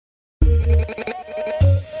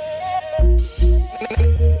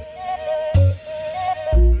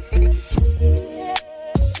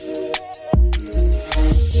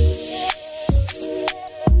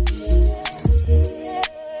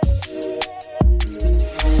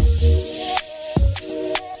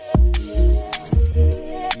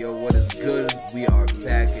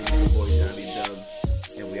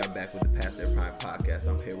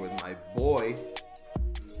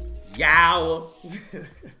hour.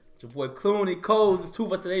 It's your boy Clooney Coles. It's two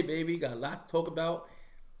of us today, baby. Got a lot to talk about.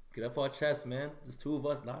 Get up our chest, man. Just two of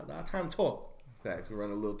us. Not time to talk. Facts. We're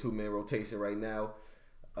running a little two-man rotation right now.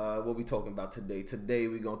 What we talking about today? Today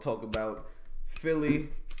we're going to talk about Philly,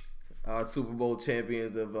 Super Bowl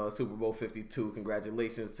champions of Super Bowl 52.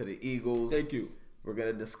 Congratulations to the Eagles. Thank you. We're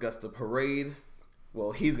going to discuss the parade.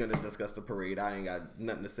 Well, he's going to discuss the parade. I ain't got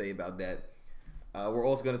nothing to say about that. We're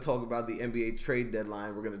also going to talk about the NBA trade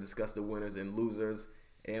deadline. We're going to discuss the winners and losers.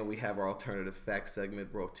 And we have our alternative facts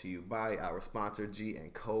segment brought to you by our sponsor,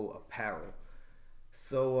 G&Co Apparel.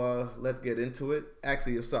 So let's get into it.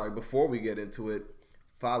 Actually, I'm sorry, before we get into it,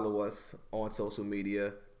 follow us on social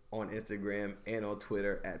media, on Instagram and on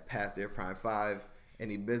Twitter at PastTheirPrime5.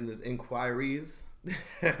 Any business inquiries,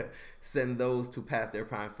 send those to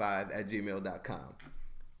PastTheirPrime5@gmail.com.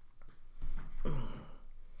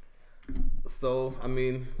 So, I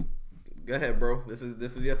mean, go ahead, bro. This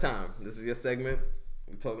is your time. This is your segment.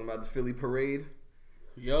 We're talking about the Philly parade.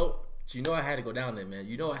 Yo, you know I had to go down there, man.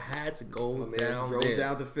 You know I had to go down drove there.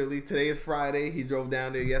 Down to Philly. Today is Friday. He drove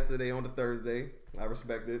down there yesterday on the Thursday. I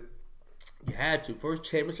respect it. You had to. First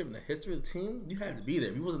championship in the history of the team. You had to be there.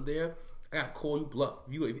 If you wasn't there, I gotta call you bluff.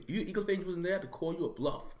 If you Eagles fan, you wasn't there, I had to call you a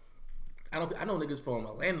bluff. I know niggas from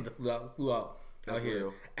Atlanta that flew out here.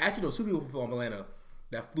 Real. Actually, no, two people from Atlanta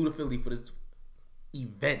that flew to Philly for this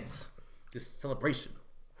event, this celebration.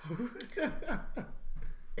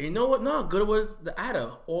 And you know what? No, good it was. I had an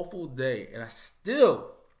awful day, and I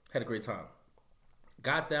still had a great time.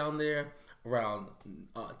 Got down there around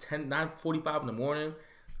 9:45 in the morning.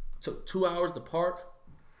 Took 2 hours to park.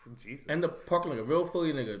 Jesus. Ended up parking like a real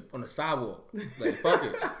Philly nigga on the sidewalk. Like, fuck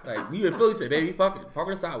it. Like, we in Philly today, baby. Fuck it. Park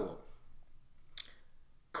on the sidewalk.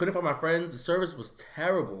 Couldn't find my friends. The service was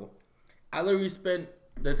terrible. I literally spent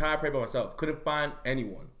the entire parade by myself. Couldn't find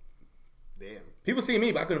anyone. Damn. People see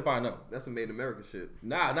me, but I couldn't find them. That's some Made in America shit.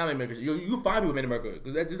 Nah, not Made in America shit. You find people Made in America.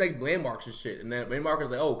 Because that's just like landmarks and shit. And then landmark is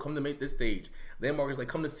like, oh, come to make this stage. Landmark is like,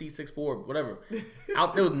 come to C64, whatever.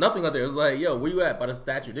 There was nothing out there. It was like, yo, where you at? By the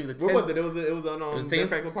statue. Like Where was it? It was on the same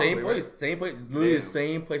place. Right? Same place. Literally the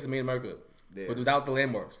same place as Made in America. Damn. But without the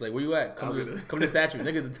landmarks. Like, where you at? Come to the statue.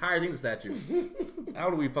 Nigga, the entire thing's a statue. I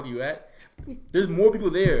don't know where the fuck you at. There's more people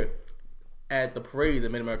there at the parade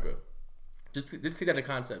than Made in America. Just take that into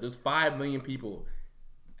concept. There's 5 million people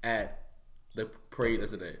at the parade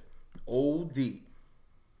yesterday. OD.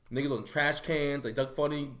 Niggas on trash cans, like Duck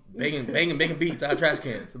Funny, banging beats out of trash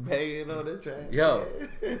cans. Banging on the trash. Yo.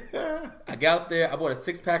 I got out there, I bought a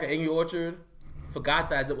 6-pack of Angry Orchard. Forgot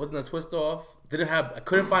that it wasn't a twist off. I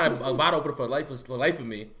couldn't find a bottle opener for the life of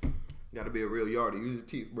me. Gotta be a real yardie. Use your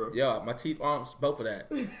teeth, bro. Yo, my teeth aren't built for that.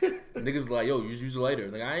 Niggas like, yo, use a lighter.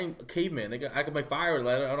 Like, I ain't a caveman. Nigga, I can make fire with a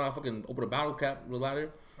lighter. I don't know how to fucking open a bottle cap with a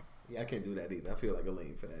lighter. Yeah, I can't do that either. I feel like a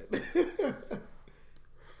lame for that.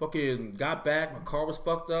 Fucking got back. My car was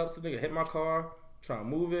fucked up. Some nigga hit my car. Trying to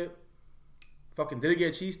move it. Fucking didn't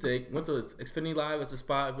get a cheesesteak. Went to Xfinity Live. It's a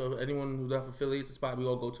spot. For anyone who's left for Philly, it's a spot we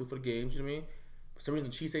all go to for the games. You know what I mean? For some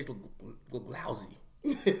reason, cheesesteaks look lousy.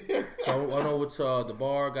 So I know what's the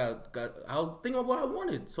bar got. I was thinking about what I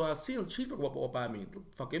wanted. So I seen a cheeseburger walk by me,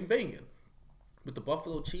 fucking banging, with the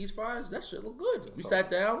buffalo cheese fries. That shit look good. We sat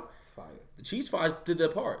down. It's fire. The cheese fries did their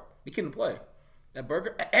part. They couldn't play. That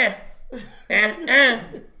burger,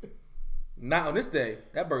 Not on this day.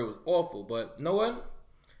 That burger was awful. But you know what?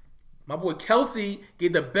 My boy Kelsey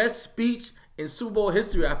gave the best speech in Super Bowl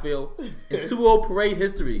history. I feel in Super Bowl parade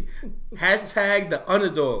history. Hashtag the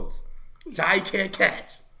underdogs. Jai can't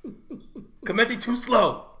catch. Clemente too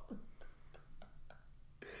slow.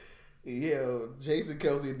 Yo, Jason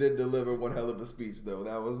Kelsey did deliver one hell of a speech, though.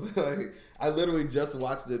 That was like, I literally just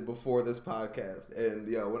watched it before this podcast. And,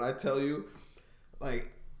 yo, when I tell you,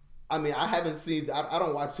 like, I mean, I haven't seen, I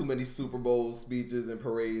don't watch too many Super Bowl speeches and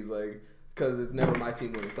parades, like, because it's never my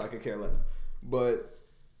team winning, so I could care less. But,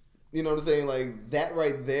 you know what I'm saying? Like, that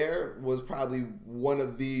right there was probably one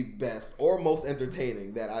of the best or most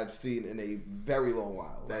entertaining that I've seen in a very long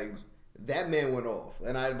while. Like, that man went off.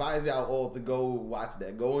 And I advise y'all all to go watch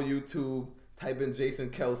that. Go on YouTube, type in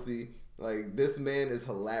Jason Kelsey. Like, this man is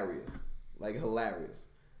hilarious. Like, hilarious.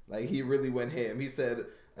 Like, he really went ham. He said,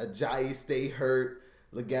 Ajayi stay hurt.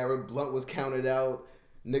 LeGarrette Blount was counted out.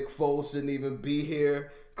 Nick Foles shouldn't even be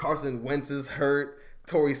here. Carson Wentz is hurt.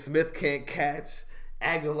 Torrey Smith can't catch.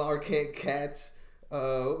 Aguilar can't catch.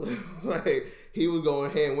 Like, he was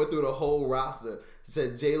going ham. Went through the whole roster.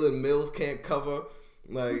 Said Jalen Mills can't cover.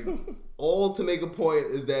 Like, all to make a point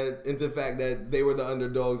is that into the fact that they were the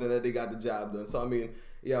underdogs and that they got the job done. So, I mean,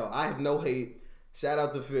 yo, I have no hate. Shout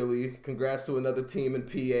out to Philly. Congrats to another team in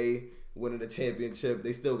PA. winning the championship.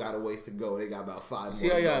 They still got a ways to go. They got about 5 See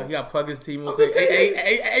more. how he got plug his team real I'm quick. just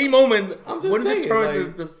saying. Any moment, I'm just when does it saying, turn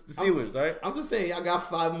like, to the Steelers, right? I'm just saying, y'all got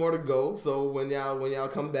 5 more to go. So when y'all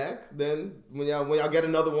come back, then when y'all get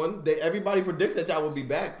another one, everybody predicts that y'all will be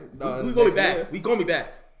back. We gonna be back. Year. We gonna be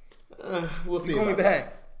back. We'll see. We gonna be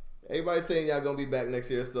back. Everybody's saying y'all gonna be back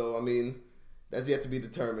next year. So I mean, that's yet to be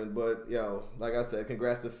determined. But yo, like I said,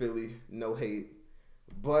 congrats to Philly. No hate.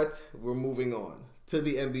 But we're moving on to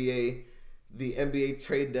the NBA. The NBA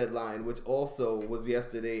trade deadline, which also was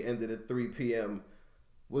yesterday, ended at 3 p.m.,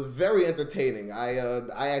 was very entertaining. I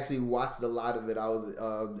actually watched a lot of it. I was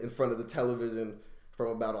in front of the television from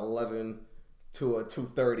about 11 to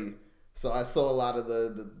 2:30. So I saw a lot of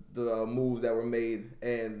the moves that were made.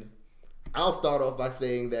 And I'll start off by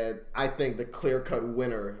saying that I think the clear-cut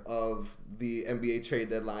winner of the NBA trade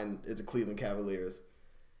deadline is the Cleveland Cavaliers.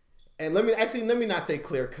 And let me not say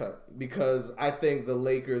clear cut, because I think the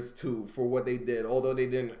Lakers too, for what they did, although they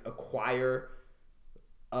didn't acquire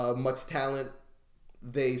much talent,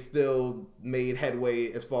 they still made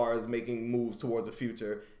headway as far as making moves towards the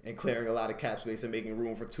future and clearing a lot of cap space and making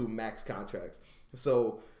room for 2 max contracts.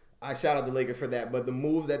 So I shout out the Lakers for that. But the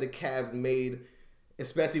moves that the Cavs made,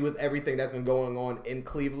 especially with everything that's been going on in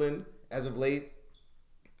Cleveland as of late,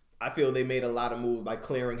 I feel they made a lot of moves by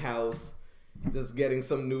clearing house, just getting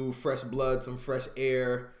some new fresh blood, some fresh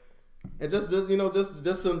air, and just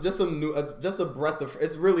some new, just a breath of.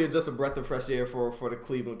 It's really just a breath of fresh air for the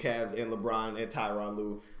Cleveland Cavs and LeBron and Tyronn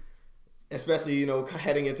Lue, especially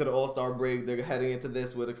heading into the All-Star break. They're heading into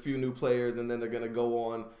this with a few new players, and then they're gonna go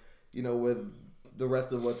on, with the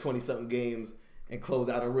rest of 20-something games and close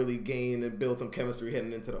out and really gain and build some chemistry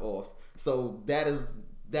heading into the offs. So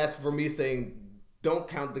that's for me saying, don't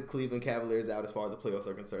count the Cleveland Cavaliers out as far as the playoffs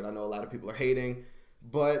are concerned. I know a lot of people are hating,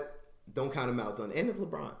 but don't count them out, son. And it's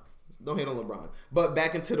LeBron. Don't hate on LeBron. But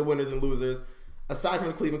back into the winners and losers. Aside from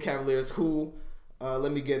the Cleveland Cavaliers,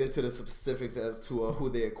 let me get into the specifics as to who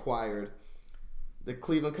they acquired. The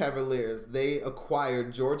Cleveland Cavaliers, they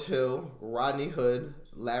acquired George Hill, Rodney Hood,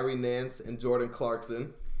 Larry Nance, and Jordan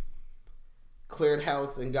Clarkson. Cleared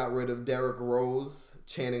house and got rid of Derrick Rose,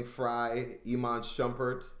 Channing Frye, Iman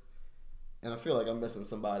Shumpert, and I feel like I'm missing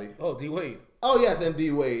somebody. Oh, D Wade. Oh yes, and D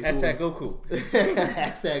Wade. Hashtag Goku.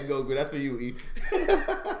 Hashtag Goku. That's for you, E.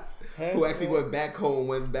 Who actually went back home,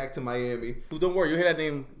 went back to Miami. Don't worry, you hear that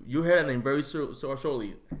name. You hear that name very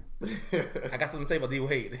shortly. I got something to say about D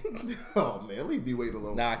Wade. Oh man, leave D Wade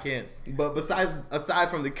alone. Nah, I can't. But aside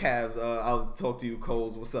from the Cavs, I'll talk to you,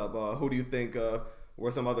 Coles. What's up? Who do you think were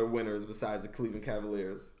some other winners besides the Cleveland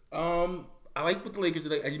Cavaliers? I like what the Lakers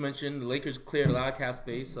did. As you mentioned, the Lakers cleared a lot of cap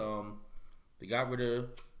space. They got rid of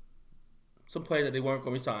some players that they weren't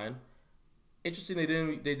going to resign. Interesting, they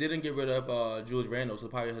didn't get rid of Julius Randle, so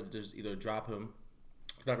they probably had to just either drop him.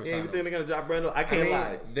 Yeah, you think they're gonna drop Randle? I can't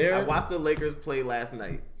lie. I watched the Lakers play last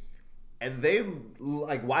night, and they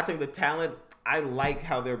watching the talent. I like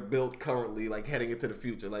how they're built currently, heading into the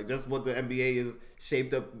future, just what the NBA is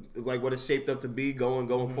shaped up, what it's shaped up to be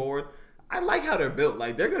going forward. I like how they're built.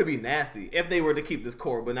 They're going to be nasty if they were to keep this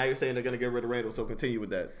core. But now you're saying they're going to get rid of Randle, so continue with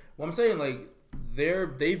that. Well, I'm saying,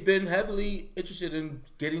 they've been heavily interested in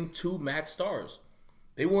getting 2 max stars.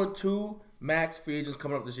 They want 2 max free agents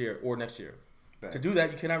coming up this year or next year. Right. To do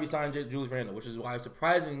that, you cannot resign Julius Randle, which is why it's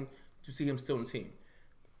surprising to see him still in the team.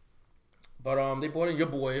 But they brought in your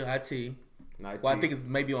boy, IT. Well, I think it's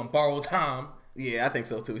maybe on borrowed time. Yeah, I think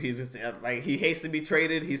so too. He's just, he hates to be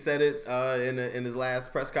traded. He said it in his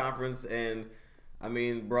last press conference, and I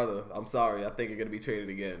mean, brother, I'm sorry. I think you're gonna be traded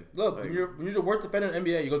again. Look, when you're the worst defender in the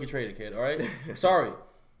NBA, you're gonna get traded, kid. All right, sorry.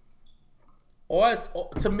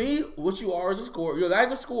 To me, what you are is a scorer. You're a guy who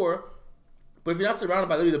can score, but if you're not surrounded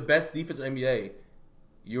by literally the best defense in the NBA,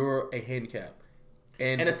 you're a handicap.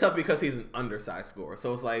 And it's tough because he's an undersized scorer.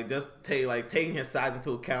 So it's just taking his size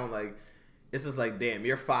into account, it's just damn,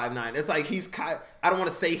 you're 5'9". It's I don't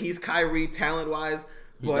want to say he's Kyrie talent-wise,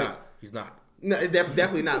 but he's not. No,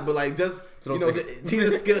 definitely not. But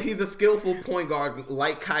he's a skillful point guard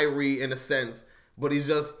like Kyrie in a sense, but he's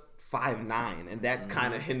just 5'9", and that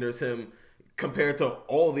kind of hinders him compared to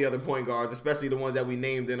all the other point guards, especially the ones that we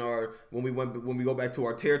named in our when we go back to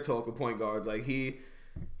our tier talk of point guards. He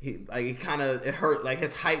kind of it hurt.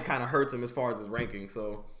 His height kind of hurts him as far as his ranking.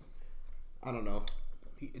 So I don't know.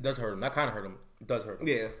 It does hurt him. That kind of hurt him. It does hurt him.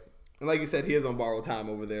 Yeah. And like you said, he is on borrowed time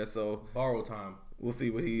over there. So borrowed time. We'll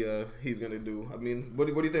see what he's gonna do. I mean, what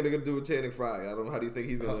do you think they're gonna do with Channing Frye? I don't know. How do you think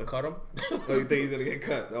he's gonna cut him? Oh, you think he's gonna get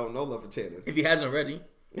cut? Oh, no love for Channing. If he hasn't already.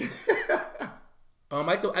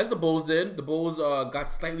 I think the Bulls did. The Bulls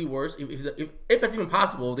got slightly worse. If that's even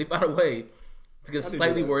possible, they found a way to get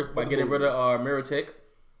slightly worse by getting rid of Mirotic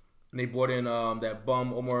And they brought in that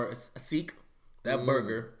bum Omar Asik, that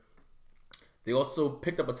burger. They also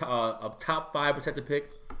picked up a top 5 protected pick,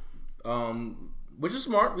 which is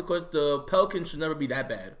smart because the Pelicans should never be that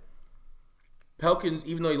bad. Pelicans,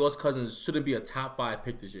 even though he lost Cousins, shouldn't be a top 5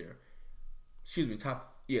 pick this year. Excuse me,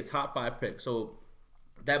 top 5 pick. So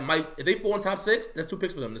that might, if they fall in top 6, that's 2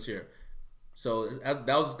 picks for them this year. So that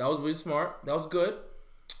was really smart. That was good.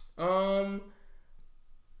 I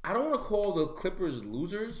don't want to call the Clippers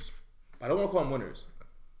losers. I don't want to call them winners.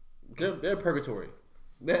 They're purgatory.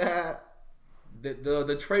 The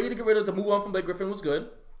trade to get rid of, to move on from Blake Griffin was good.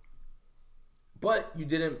 But you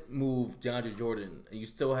didn't move DeAndre Jordan, and you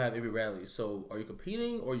still have Avery Bradley. So are you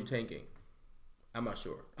competing or are you tanking? I'm not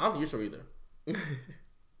sure. I don't think you're sure either.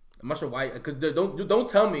 I'm not sure why. Because don't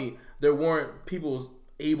tell me there weren't people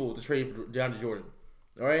able to trade for DeAndre Jordan.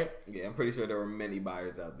 All right? Yeah, I'm pretty sure there were many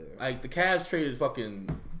buyers out there. Like, the Cavs traded fucking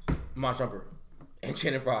Mon Shumpert and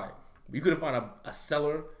Channing Frye. You couldn't find a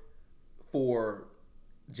seller for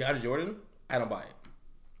DeAndre Jordan? I don't buy it.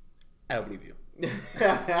 I don't believe you.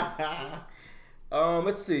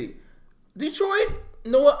 Let's see. Detroit,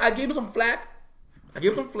 you know what? I gave him some flack.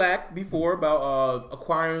 Before about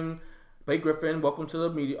acquiring Blake Griffin. Welcome to the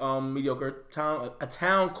mediocre town. A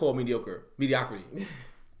town called mediocrity.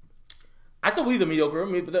 I still believe they're mediocre.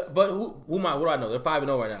 But who do I know? They're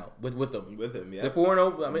 5-0 right now with them. With him, yeah. They're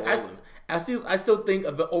 4-0. I mean, I still think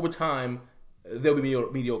over time they'll be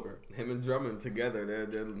mediocre. Him and Drummond together,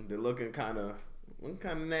 they're looking kind of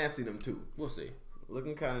nasty. Them two. We'll see.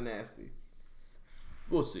 Looking kind of nasty.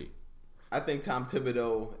 We'll see. I think Tom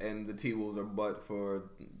Thibodeau and the T-Wolves are butt for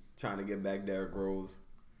trying to get back Derrick Rose.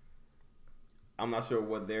 I'm not sure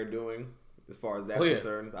what they're doing as far as that's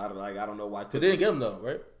concerned. I don't know why. But they didn't get him though,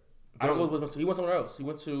 right? He went somewhere else. He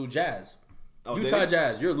went to Jazz. Utah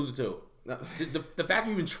Jazz. You're a loser too. No. The fact that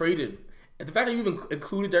you even traded, and the fact that you even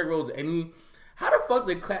included Derrick Rose, how the fuck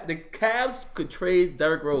the Cavs could trade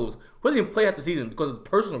Derrick Rose? Who doesn't even play half the season because of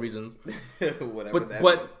personal reasons. Whatever that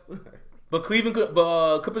means. But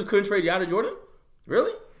Clippers couldn't trade DeAndre Jordan?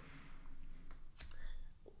 Really?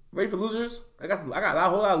 Ready for losers? I got a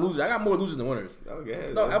whole lot of losers. I got more losers than winners.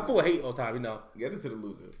 Okay. No, I'm full of hate all the time, you know. Get into the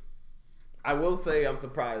losers. I will say I'm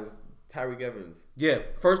surprised. Tyreek Evans. Yeah,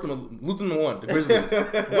 first losing number 1, the Grizzlies.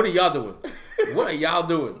 What are y'all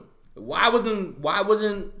doing? Why wasn't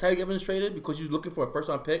Tyreek Evans traded? Because you was looking for a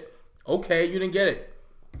first-round pick? Okay, you didn't get it.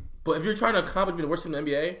 But if you're trying to accomplish being the worst team in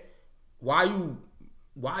the NBA, why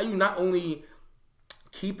are you not only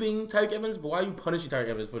keeping Tyreek Evans, but why are you punishing Tyreek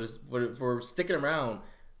Evans for sticking around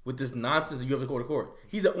with this nonsense that you have to go to court?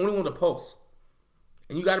 He's the only one to post.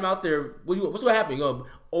 And you got him out there. What's going to happen? You going to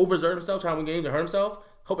overexert himself, trying to win games and hurt himself?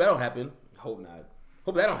 Hope that don't happen. Hope not.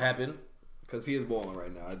 Hope that don't happen. Because he is balling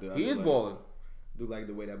right now. He is balling. I do like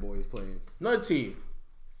the way that boy is playing. Another team.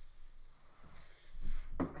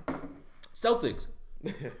 Celtics.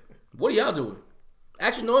 What are y'all doing?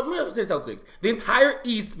 Actually, no. Let me say Celtics. The entire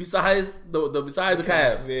East, besides the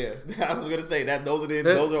Cavs. Yeah, I was gonna say that. Those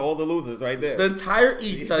are all the losers right there. The entire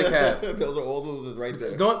East, besides the Cavs. Those are all the losers right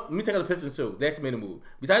there. Let me take out the Pistons too. They actually made a move.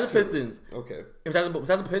 Besides the Pistons, okay. Besides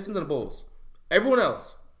the Pistons and the Bulls, everyone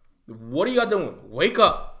else, what are y'all doing? Wake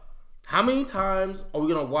up! How many times are we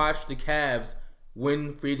gonna watch the Cavs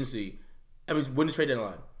win free agency? I mean, win the trade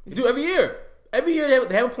deadline. They do every year. Every year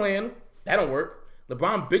they have a plan. That don't work.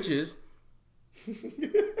 LeBron bitches.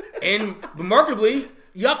 And remarkably,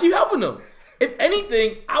 y'all keep helping them. If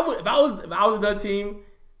anything, if I was another team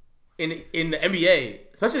in the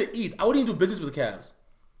NBA, especially the East, I wouldn't even do business with the Cavs.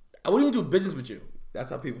 I wouldn't even do business with you. That's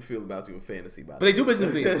how people feel about you in fantasy, by the way. But they do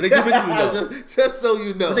business with me. Just so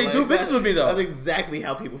you know. But they do business with me though. That's exactly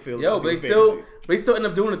how people feel about you in fantasy. But they still end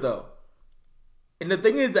up doing it though. And the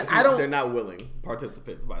thing is that they're not willing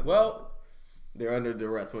participants, by the way. Well, they're under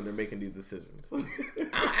duress when they're making these decisions.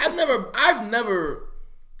 I've never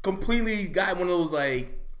completely got one of those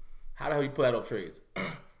like, how the hell you pull that off trades?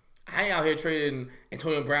 I ain't out here trading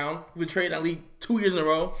Antonio Brown. We've been trading at least 2 years in a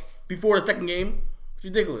row before the second game. It's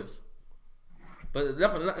ridiculous. But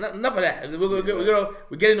enough of that.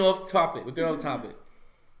 We're getting off topic.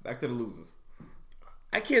 Back to the losers.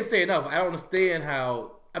 I can't say enough. I don't understand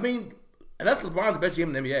how. I mean, unless LeBron's the best GM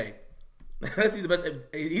in the NBA. Unless he's the best.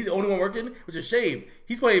 He's the only one working, which is a shame.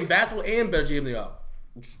 He's playing basketball and better GM than y'all.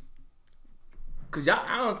 Cause y'all,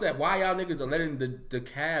 I don't understand why y'all niggas are letting the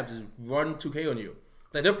Cavs just run 2K on you.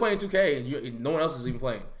 Like they're playing 2K and no one else is even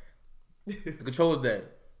playing. The controller's dead.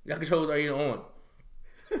 Y'all controllers are even on.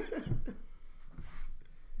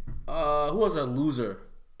 Who was a loser?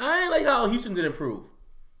 I ain't like how Houston did improve.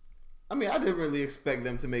 I mean, I didn't really expect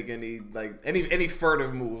them to make any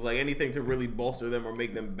furtive moves, like anything to really bolster them or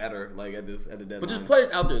make them better, like at the deadline. But just play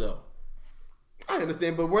it out there though. I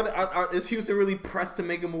understand, but is Houston really pressed to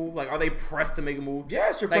make a move? Like, are they pressed to make a move?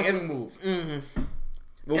 Yes, you're pressed to make a move. Mm-hmm.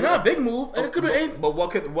 And not a big move. And it could be. But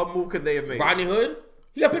what move could they have made? Rodney Hood,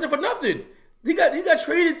 he got picked up for nothing. He got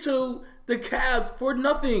traded to the Cavs for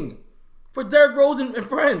nothing, for Derrick Rose and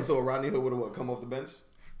friends. So Rodney Hood would have come off the bench?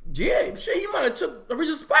 Yeah, shit, he might have took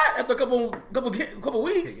Ariza's spot after a couple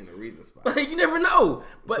weeks. Taking Ariza's spot. Like, you never know.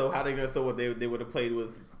 But so how they gonna? So what they would have played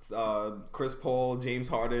with Chris Paul, James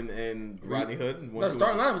Harden, and Rodney Hood. The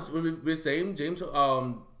starting lineup would be the same. James, what's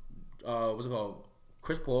it called?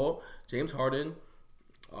 Chris Paul, James Harden,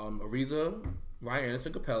 Ariza, Ryan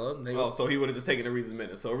Anderson, Capella. So he would have just taken Ariza's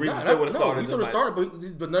minutes. So Ariza still would have started. He still would have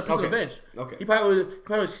started, but not on the bench. Okay. He probably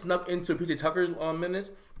would snuck into PJ Tucker's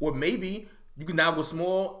minutes, or maybe. You can now go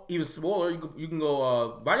small, even smaller. You can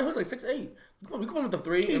go. Rodney Hood's like 6'8". You can come with the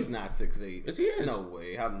 3. He's not 6'8". Yes, he is. No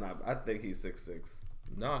way. I'm not. I think he's 6'6".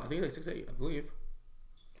 No, I think he's like 6'8". I believe.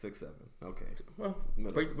 6'7". Okay. Well,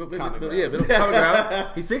 common ground.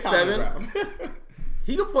 He's 6'7".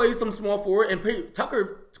 He could play some small forward, and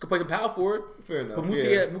Tucker could play some power forward. Fair enough.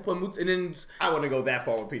 And then I wouldn't go that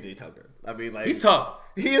far with PJ Tucker. I mean, like he's tough.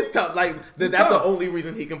 He is tough. Like that's tough. the only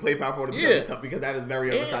reason he can play power forward. He's tough because that is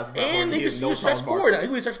very undersized. And he can stretch forward. He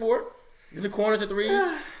can stretch forward in the corners at threes.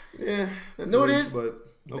 Yeah, that's no, it is. But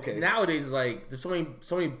okay. Nowadays, it's like there's so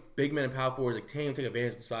many big men and power forwards that can't even take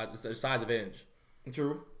advantage of the size advantage.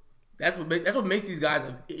 True. That's what makes these guys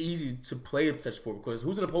easy to play and stretch for, because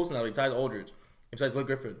who's in the post now besides Aldridge, besides Blake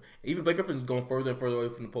Griffin? Even Blake Griffin's going further and further away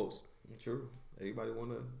from the post. True. Anybody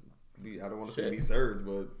want to be? I don't want to say be Serge,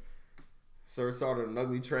 but Serge started an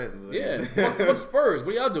ugly trend. Yeah. What Spurs?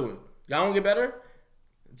 What are y'all doing? Y'all don't get better?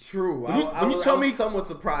 True. When you tell me, I'm somewhat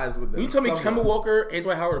surprised with them. When you tell me Kemba Walker and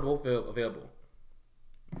Dwight Howard are both available,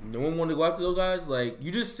 no one wanted to go after those guys. Like, you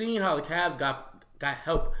just seen how the Cavs got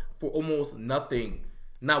help for almost nothing.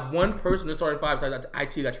 Not one person in the starting five besides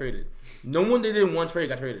IT got traded. No one they didn't want trade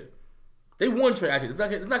got traded. They won trade IT.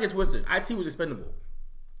 It's not get twisted. IT was expendable.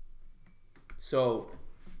 So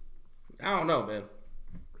I don't know, man.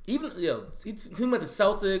 Even team like the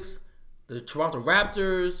Celtics, the Toronto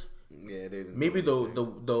Raptors, yeah, they didn't maybe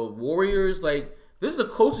the Warriors. Like, this is the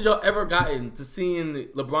closest y'all ever gotten to seeing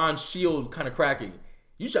LeBron's shield kind of cracking.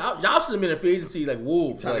 Y'all should have been in free agency like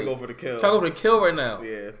Wolves. Trying to go for the kill. Trying to go for the kill right now.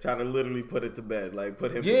 Yeah, trying to literally put it to bed. Like,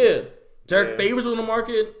 put him. Yeah, Derek Favors was on the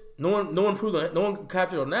market. No one proved on. No one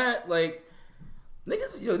captured on that. Like,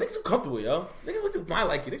 niggas are comfortable, yo. Niggas went to my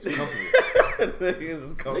liking. Niggas are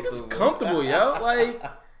comfortable. Niggas comfortable, yo. Like,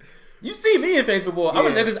 you see me in fantasy football. I'm a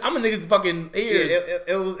niggas fucking ears. Yeah,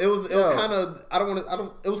 it was kind of.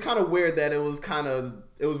 It was kind of weird that it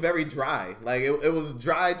was very dry. Like, it was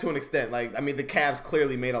dry to an extent. Like, I mean, the Cavs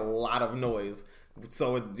clearly made a lot of noise,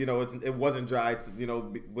 so it wasn't dry.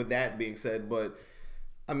 With that being said, but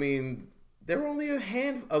I mean, there were only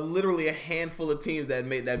literally a handful of teams that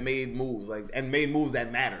made moves, and made moves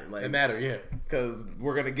that mattered. Like, they matter, yeah. Because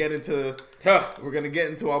we're gonna get into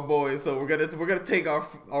our boys. So we're gonna take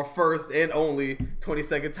our first and only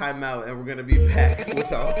 20-second timeout, and we're gonna be back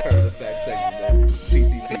with our alternative fact segment. Man.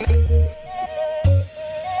 PTP.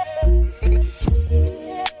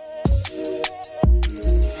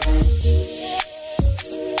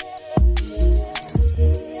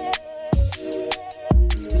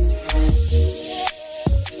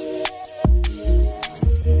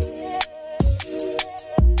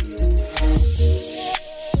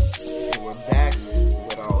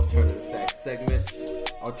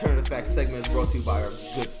 Segment is brought to you by our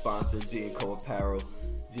good sponsor, G&Co Apparel.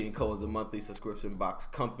 G&Co is a monthly subscription box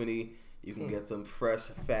company. You can get some fresh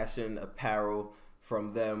fashion apparel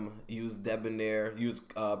from them. Use Debonair. Use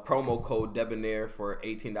promo code Debonair for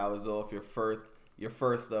 $18 off your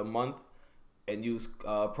first month, and use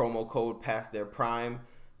promo code Past Their Prime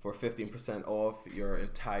for 15% off your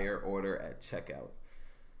entire order at checkout.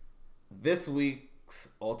 This week's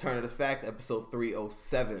alternative fact, episode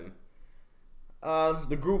 307.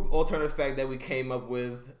 The group alternative fact that we came up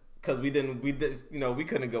with, because we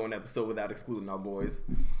couldn't go an episode without excluding our boys,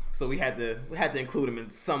 so we had to include them in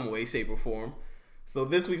some way, shape, or form. So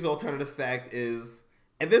this week's alternative fact is,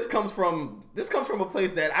 and this comes from a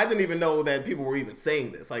place that I didn't even know that people were even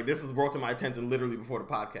saying this. Like, this was brought to my attention literally before the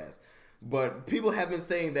podcast, but people have been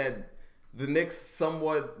saying that the Knicks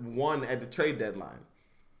somewhat won at the trade deadline.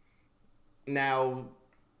 Now,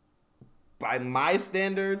 by my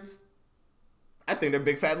standards, I think they're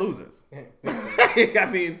big fat losers. I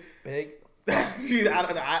mean, big.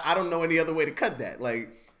 I don't know any other way to cut that. Like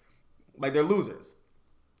they're losers.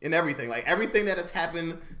 in everything. Like everything that has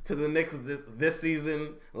happened to the Knicks this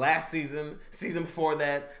season, last season, season before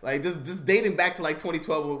that, like just dating back to like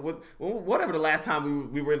 2012, whatever the last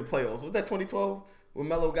time we were in the playoffs. Was that 2012 when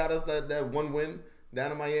Melo got us that one win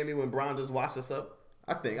down in Miami when Bron just washed us up?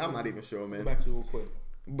 I think. I'm not even sure, man. Go back to it real quick.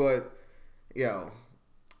 But, yo,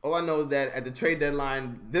 all I know is that at the trade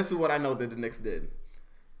deadline, this is what I know that the Knicks did.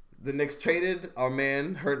 The Knicks traded our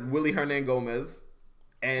man, Willie Hernangomez,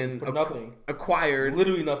 and for nothing. Acquired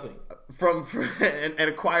literally nothing and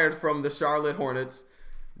acquired from the Charlotte Hornets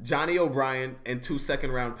Johnny O'Brien and 2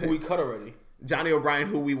 second-round picks. Who we cut already. Johnny O'Brien,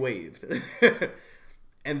 who we waived.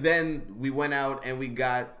 And then we went out and we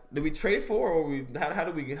got. Did we trade for, or how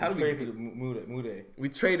did we trade for Moody? We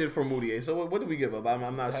traded for Moody. So what did we give up?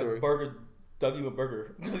 I'm not sure. Dougie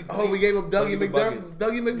McBurger. Oh, we gave up Dougie McDermott.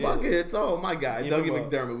 Dougie McBuckets. Yeah. Oh my God, Dougie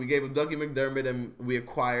McDermott. We gave up Dougie McDermott, and we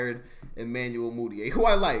acquired Emmanuel Mudiay, who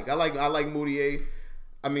I like. I like Mudiay.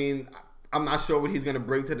 I mean, I'm not sure what he's gonna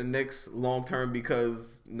bring to the Knicks long term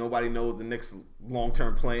because nobody knows the Knicks long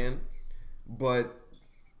term plan. But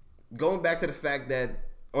going back to the fact that,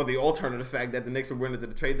 or the alternative fact that the Knicks are winning to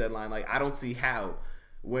the trade deadline, like I don't see how.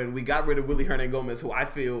 When we got rid of Willie Hernangomez, who I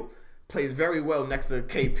feel plays very well next to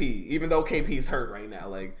KP, even though KP is hurt right now,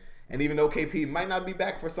 like, and even though KP might not be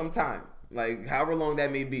back for some time, like however long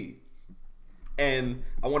that may be. And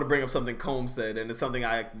I want to bring up something Combs said, and it's something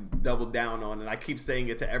I doubled down on, and I keep saying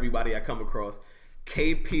it to everybody I come across.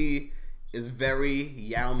 KP is very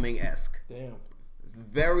Yao Ming-esque. Damn.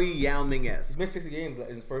 Very Yao Ming-esque. He's missed 60 games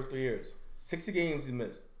in his first 3 years. 60 games he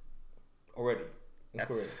missed already.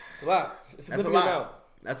 That's a lot. It's a significant amount.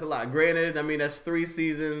 That's a lot. Granted, I mean that's 3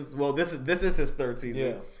 seasons. Well, this is his 3rd season.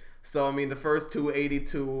 Yeah. So I mean the first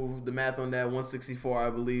 282, the math on that 164, I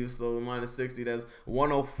believe. So minus 60, that's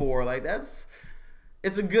 104. Like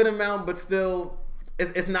it's a good amount, but still,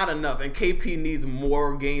 it's not enough. And KP needs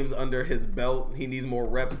more games under his belt. He needs more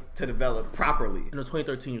reps to develop properly. In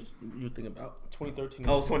 2013, you think about 2013.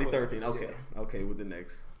 Oh, 2013. Okay, yeah. Okay, with the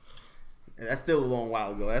Knicks. And that's still a long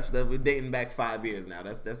while ago. That's we're dating back 5 years now.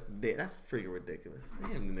 That's freaking ridiculous.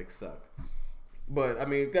 Damn, the Knicks suck. But I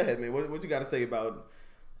mean, go ahead, man. What you got to say about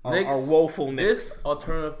our woeful Knicks? This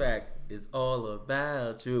alternative fact is all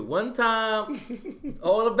about you. One time, it's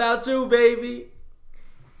all about you, baby.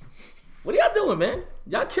 What are y'all doing, man?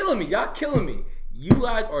 Y'all killing me. You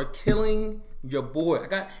guys are killing your boy.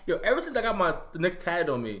 Ever since I got the Knicks tatted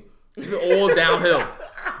on me, it's been all downhill. Is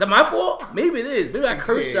that my fault? Maybe it is. Maybe I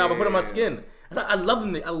cursed y'all by putting on my skin. I love the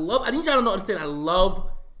Knicks. I need y'all to understand. I love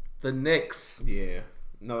the Knicks. Yeah.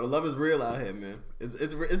 No, the love is real out here, man.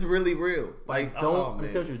 It's really real. Like, don't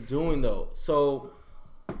understand what you're doing though. So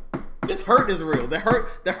this hurt is real. The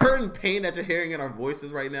hurt and pain that you're hearing in our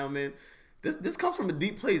voices right now, man. This comes from a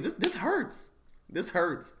deep place. This hurts. This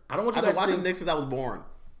hurts. I don't want you I've guys been to watching think, Knicks since I was born.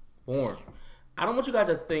 I don't want you guys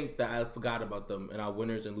to think that I forgot about them in our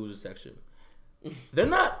winners and losers section. They're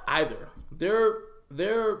not either. They're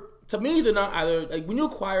to me they're not either. Like when you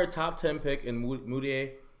acquire a top 10 pick in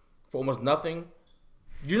Moutier for almost nothing,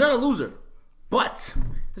 you're not a loser. But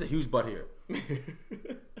there's a huge but here.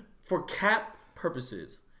 For cap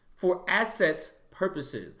purposes, for assets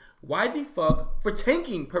purposes, why the fuck, for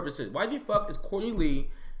tanking purposes, why the fuck is Courtney Lee,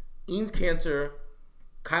 Enes Kanter,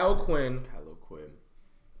 Kyle Quinn,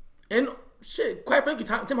 and shit, quite frankly,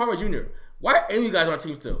 Tim Hardaway Jr. Why are any of you guys on our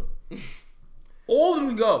team still? All of them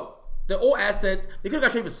can go. They're all assets. They could have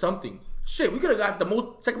got traded for something. Shit, we could have got the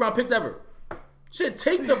most second round picks ever. Shit,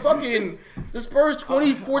 take the fucking the Spurs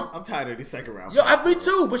 24. I'm tired of these second round. Yo, me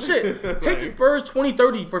too. But shit, take the Spurs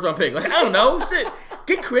 2030 first round pick. Like I don't know. Shit,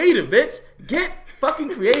 get creative, bitch. Get fucking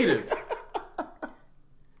creative.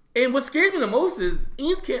 And what scares me the most is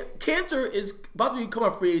Enes Kanter is about to become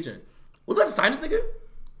a free agent. We about to sign this nigga?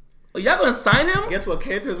 Are y'all gonna sign him? Guess what?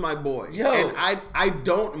 Kanter's my boy. Yo. And I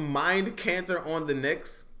don't mind Kanter on the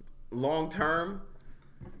Knicks long term.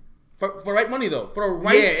 For the right money though. For the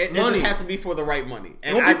right money. It has to be for the right money.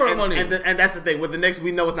 And it won't be for the money. And that's the thing. With the Knicks,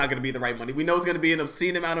 we know it's not going to be the right money. We know it's going to be an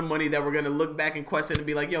obscene amount of money that we're going to look back and question and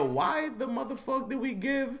be like, yo, why the motherfucker did we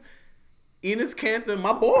give Enes Kanter,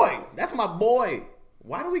 my boy? That's my boy.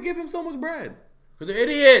 Why do we give him so much bread? Because they're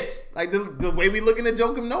idiots. Like the way we looking at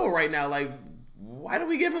Joakim Noah right now, like, why do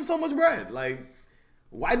we give him so much bread? Like,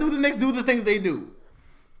 why do the Knicks do the things they do?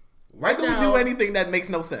 Why do we do anything that makes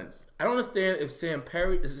no sense? I don't understand if Sam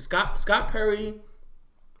Perry, is it Scott Perry,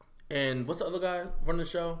 and what's the other guy running the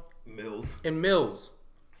show? Mills. And Mills.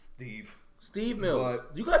 Steve Mills.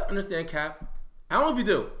 Do you guys understand Cap? I don't know if you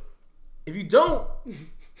do. If you don't,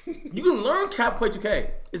 you can learn Cap play 2K.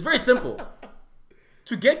 It's very simple.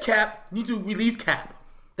 To get Cap, you need to release Cap.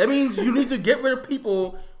 That means you need to get rid of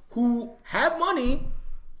people who have money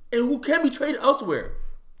and who can be traded elsewhere.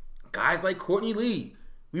 Guys like Courtney Lee,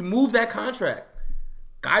 we moved that contract.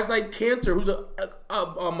 Guys like Cantor, who's a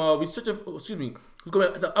restricted, who's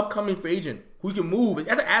going as an upcoming free agent, who we can move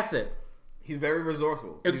as an asset. He's very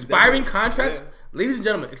resourceful. Expiring contracts, ladies and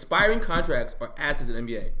gentlemen, expiring contracts are assets in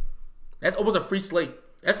the NBA. That's almost a free slate.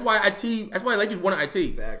 That's why Lakers wanted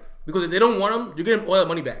IT. Facts. Because if they don't want him, you're getting all that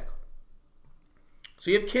money back.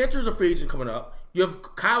 So you have Cantor as a free agent coming up. You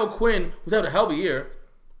have Kyle Quinn, who's having a hell of a year.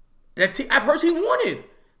 I've heard he wanted.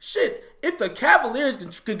 Shit, if the Cavaliers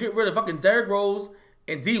could get rid of fucking Derrick Rose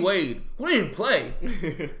and D Wade, who didn't even play,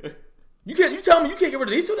 you tell me you can't get rid of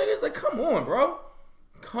these two niggas? Like, come on, bro.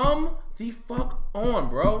 Come the fuck on,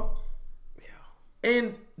 bro. Yeah.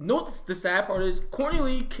 And know what the sad part is? Courtney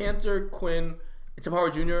Lee, Cantor, Quinn, and Tim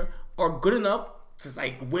Howard Jr. are good enough to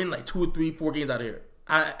like win like 2 or 3, 4 games out of here,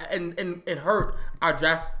 and hurt our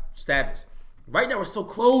draft status. Right now we're so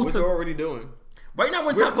close. What you're already doing. Right now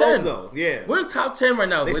we're in top 10. Though. Yeah, we're in top 10 right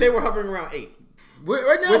now. They say we're hovering around 8.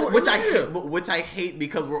 Which I hate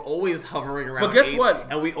because we're always hovering around. But guess 8, what?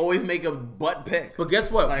 And we always make a butt pick. But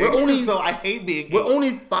guess what? Like, so I hate being. We're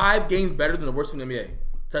only 5 games better than the worst team in the NBA.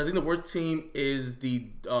 So I think the worst team is the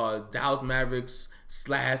Dallas Mavericks /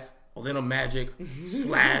 Orlando Magic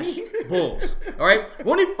 / Bulls. All right,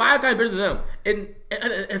 we're only 5 guys better than them, and /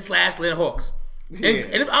 Atlanta Hawks. And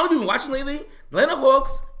if I don't even watching lately, Atlanta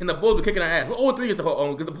Hawks and the Bulls are kicking our ass. We're 0-3 against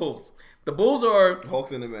the Bulls. The Bulls are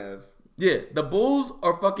Hawks and the Mavs. Yeah, the Bulls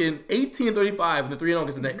are fucking 18-35 and the 3-0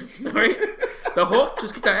 against the Knicks. All right, the Hawks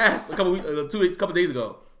just kicked our ass a couple days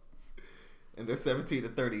ago, and they're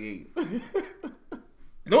 17-38.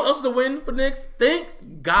 You know what else is a win for the Knicks? Thank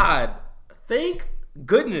God. Thank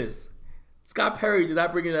goodness. Scott Perry did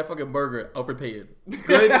not bring in that fucking burger, Alfred Payton.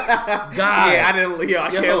 Good God. Yeah, I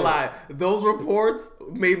can't lie. Those reports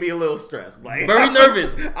made me a little stressed. Like, very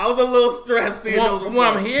nervous. I was a little stressed seeing those reports. From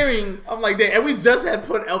what I'm hearing, I'm like, damn. And we just had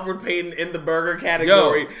put Alfred Payton in the burger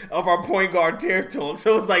category of our point guard tier talk.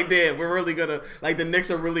 So it's like, damn, we're really gonna, like, the Knicks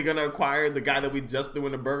are really gonna acquire the guy that we just threw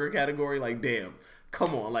in the burger category. Like, damn,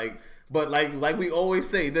 come on, like. But like we always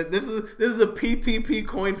say, that this is a PTP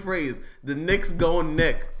coin phrase. The Knicks going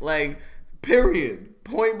Nick. Like, period.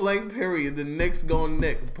 Point blank period. The Knicks going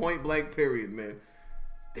Nick. Point blank period, man.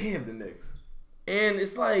 Damn the Knicks. And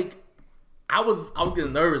it's like I was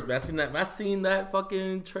getting nervous, man. When I seen that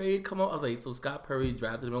fucking trade come up, I was like, so Scott Perry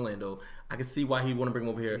drafted in Orlando. I can see why he want to bring him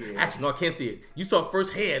over here. Yeah. Actually, no, I can't see it. You saw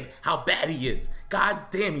firsthand how bad he is. God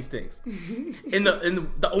damn, he stinks. and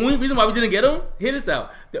the only reason why we didn't get him, hear this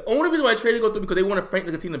out. The only reason why I traded go through because they wanted Frank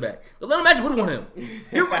Ntilikina back. The Atlanta Magic would have won him.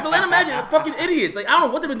 The Atlanta Magic are fucking idiots. Like, I don't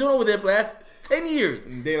know what they've been doing over there for the last 10 years.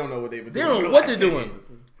 They don't know what they've been doing. They don't know what they're doing.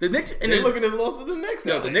 The Knicks and they're looking as lost as the Knicks.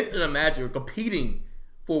 The Knicks and the Magic are competing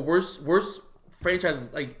for worse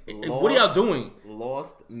franchises. Like, what are y'all doing?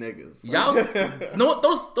 Lost niggas. Y'all,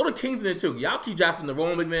 throw the Kings in there too. Y'all keep drafting the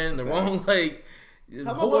wrong big man, the wrong like.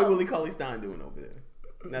 How about Willie Cauley-Stein doing over there?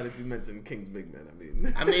 Now that you mentioned Kings big man,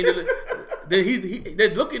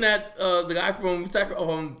 they're looking at the guy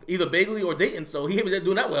from either Bagley or Dayton, so he ain't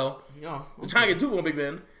doing that well. Okay. They're trying to get 2 more big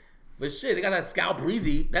men. But shit, they got that Scal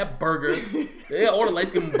Breezy, that burger. They got all the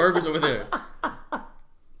light-skinned burgers over there.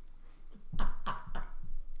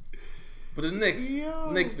 But the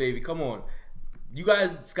Knicks, baby, come on. You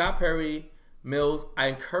guys, Scott Perry, Mills, I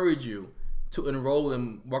encourage you to enroll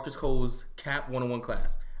in Marcus Cole's Cap 101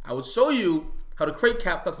 class. I will show you how to create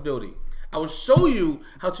cap flexibility. I will show you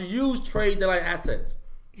how to use trade deadline assets.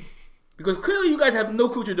 Because clearly you guys have no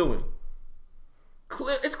clue what you're doing.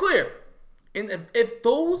 It's clear. And if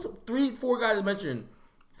those 3-4 guys I mentioned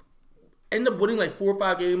end up winning like 4 or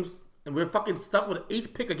 5 games, and we're fucking stuck with an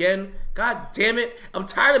 8th pick again. God damn it. I'm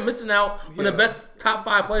tired of missing out on the best top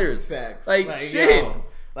 5 players. Facts. Like shit. Yo,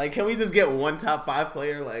 like, can we just get one top 5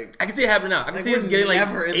 player? Like, I can see it happening now. I can see us getting like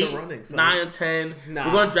 8, 9, or 10. Nah.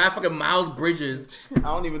 We're going to draft fucking Miles Bridges. I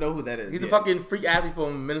don't even know who that is. He's a fucking freak athlete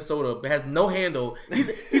from Minnesota, but has no handle.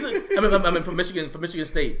 From Michigan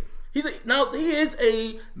State. He is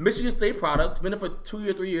a Michigan State product. Been there for 2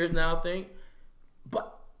 or 3 years now, I think.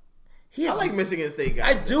 But I like Michigan State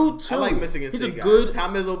guys. I do too. I like Michigan State guys. Good,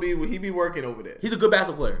 Tom Izzo he be working over there. He's a good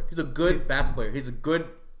basketball player. He's a good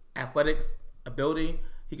athletics ability.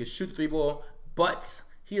 He can shoot the 3-ball, but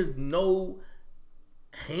he has no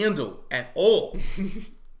handle at all.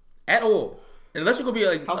 At all. Unless you're gonna be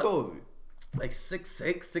like, how tall is he? Like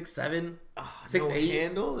 6'6", 6'7", 6'8". No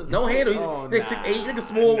handle? No handle. He's 6'8".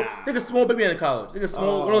 Like a small baby in college. Like a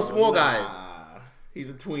one of those small guys. He's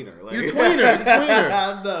a tweener. He's a tweener. He's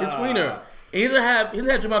a tweener. he doesn't have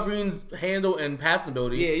Draymond Green's handle and passing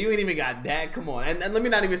ability. Yeah, you ain't even got that. Come on, and let me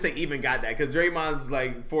not even say even got that, because Draymond's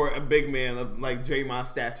like, for a big man of like Draymond's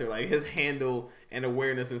stature, like his handle and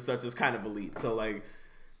awareness and such is kind of elite. So like,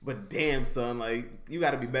 but damn son, like you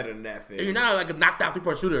got to be better than that. Fam. And you're not like a knocked out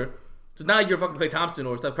 3-point shooter. So it's not like you're fucking Klay Thompson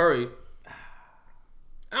or Steph Curry.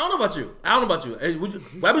 I don't know about you. Would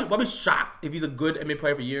I be shocked if he's a good NBA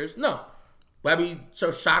player for years? No. Would I be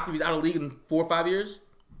so shocked if he's out of the league in 4 or 5 years?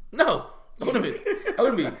 No. I wouldn't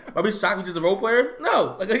be. Would I be shocked if he's just a role player?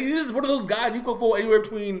 No. Like, he's just one of those guys you go for anywhere,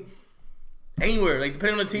 like,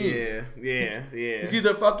 depending on the team. Yeah. He's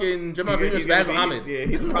either fucking Jamal Green or Shabazz Muhammad. Yeah,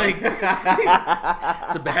 he's like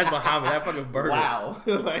Shabazz Muhammad, that fucking burger. Wow.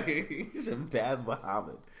 Like, Shabazz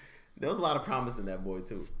Muhammad. There was a lot of promise in that boy,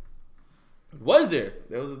 too. Was there?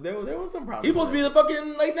 There was some promise. He's supposed to be the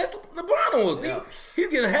fucking, like, that's LeBron was. Yeah. He's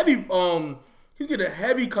getting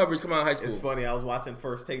heavy coverage coming out of high school. It's funny. I was watching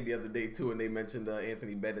First Take the other day too, and they mentioned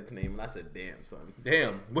Anthony Bennett's name, and I said, "Damn, son,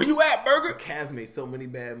 damn, where you at, Burger?" Cavs made so many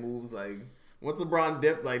bad moves. Like once LeBron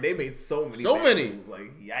dipped, like they made so many moves.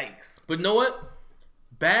 Like yikes! But you know what?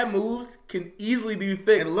 Bad moves can easily be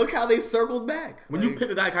fixed. And look how they circled back. When you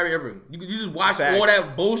pick a guy, Kyrie Irving, you just wash all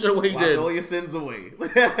that bullshit away. He did. Wash all your sins away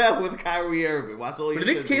with Kyrie Irving. Wash all your. But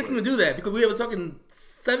the Knicks can't seem to do that because we have a fucking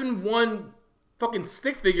 7'1" fucking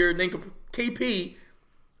stick figure named KP.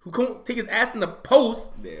 Who couldn't take his ass in the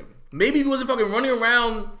post. Damn. Maybe he wasn't fucking running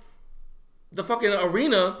around the fucking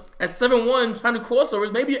arena at 7'1" trying to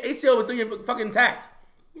crossovers. Maybe your ACL was still fucking intact.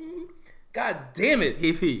 God damn it,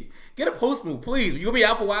 KP. Get a post move, please. You gonna be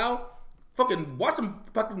out for a while? Fucking watch some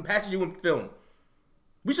fucking Patrick Ewing film.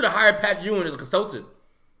 We should have hired Patrick Ewing as a consultant.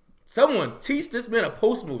 Someone teach this man a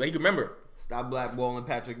post move that he can remember. Stop blackballing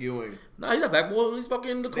Patrick Ewing. Nah, he's not blackballing. He's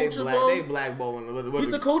fucking the coach of. They blackballing.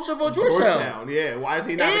 He's the coach of Georgetown. Yeah. Why is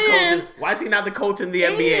he not the coach? Why is he not the coach in the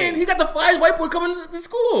NBA? And he got the flyest white boy coming to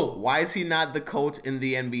school. Why is he not the coach in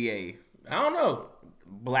the NBA? I don't know.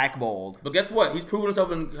 Blackballed. But guess what? He's proven himself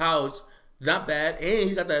in college. Not bad. And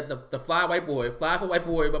he got the fly white boy. Fly for white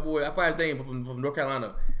boy. My boy. I forgot his name from North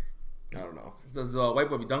Carolina. I don't know. This white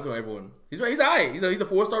boy be dunking on everyone. He's all right. He's a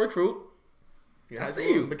 4-star recruit. Yeah, I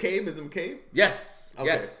see you. McCabe? Is it McCabe? Yes.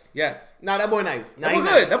 Okay. Yes. Nah, that boy nice. That boy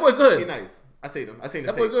good. That boy good. He nice. I seen him. I seen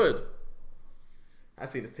his that tape. boy good. I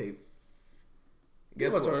seen his tape.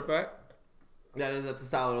 Guess what? That's a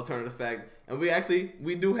solid alternative fact. And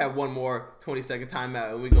we do have one more 20-second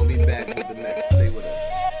timeout, and we're going to be back with the next. Stay with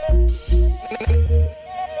us.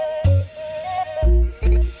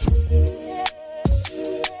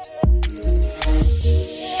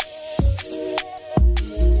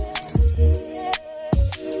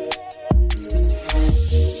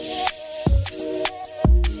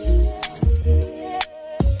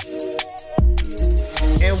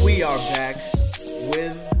 We are back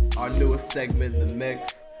with our newest segment, The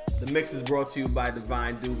Mix. The Mix is brought to you by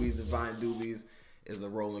Divine Doobies. Divine Doobies is a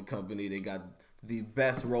rolling company. They got the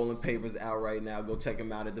best rolling papers out right now. Go check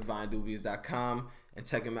them out at divinedoobies.com and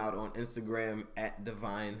check them out on Instagram at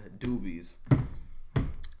Divine Doobies.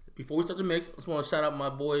 Before we start the mix, I just want to shout out my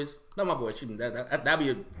boys. Not my boys. That'd be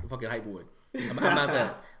a fucking hype boy. I'm not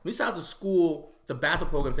that. We shout out to school, the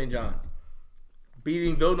basketball program, St. John's.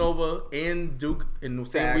 Beating Villanova and Duke in the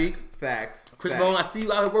same week. Facts. Chris Bone, I see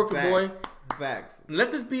you out here working, boy. Facts.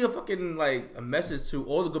 Let this be a fucking, like, a message to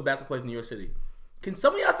all the good basketball players in New York City. Can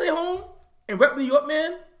some of y'all stay home and rep New York,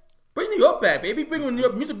 man? Bring New York back, baby. Bring New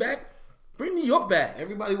York music back. Bring New York back.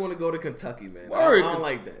 Everybody want to go to Kentucky, man. Word. I don't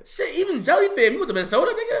like that. Shit, even Jelly fam, you went to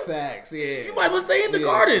Minnesota, nigga? Facts, yeah. You might as well stay in the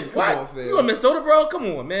Garden. Come on, fam. You in Minnesota, bro? Come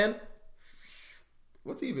on, man.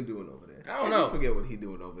 What's he even doing over there? I don't know. I forget what he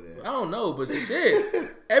doing over there. I don't know, but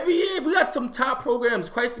shit. Every year we got some top programs: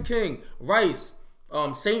 Christ the King, Rice,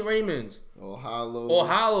 St. Raymond's, All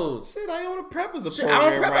Hallows. Shit, Iona Prep is a shit,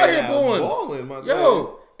 program Iona Prep right out here now. balling. My Yo,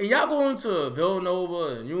 God. and y'all going to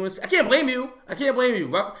Villanova and UNC. I can't blame you. But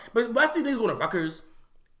I see niggas going to Rutgers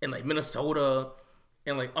and like Minnesota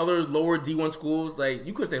and like other lower D1 schools. Like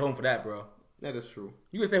you could stay home for that, bro. That is true.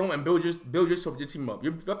 You can stay home and build your team up.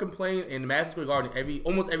 You're fucking playing in Madison Square Garden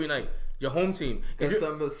almost every night. Your home team.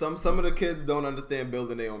 Because some of the kids don't understand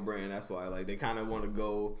building their own brand. That's why, like, they kind of want to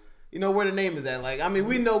go, you know, where the name is at. Like, I mean,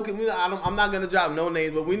 we know. I'm not gonna drop no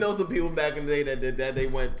names, but we know some people back in the day that they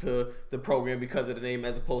went to the program because of the name,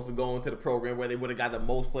 as opposed to going to the program where they would have got the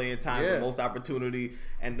most playing time, the most opportunity,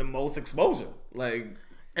 and the most exposure. Like,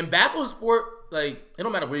 and basketball sport, like, it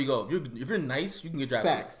don't matter where you go. If you're nice, you can get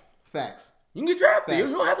drafted. Facts. You can get drafted. Facts.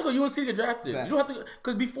 You don't have to go UNC to get drafted. Facts. You don't have to,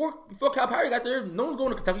 because before Calipari got there, no one's going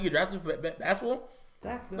to Kentucky to get drafted for basketball.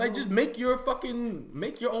 Like, just make your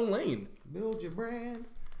own lane. Build your brand.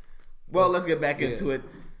 Well, let's get back into it.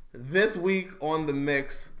 this week on The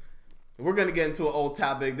Mix, we're going to get into an old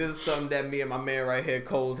topic. This is something that me and my man right here,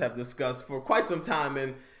 Coles, have discussed for quite some time.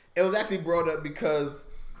 And it was actually brought up because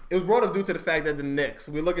it was brought up due to the fact that the Knicks,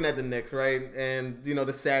 we're looking at the Knicks, right? And, you know,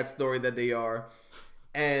 the sad story that they are.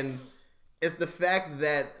 And it's the fact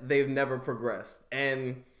that they've never progressed.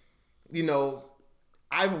 And, you know,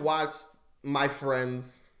 I've watched my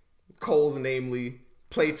friends, Coles namely,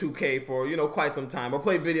 play 2K for, you know, quite some time. Or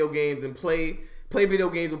play video games and play video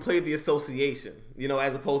games or play the association, you know,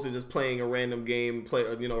 as opposed to just playing a random game,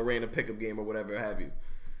 you know, a random pickup game or whatever have you.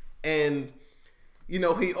 And, you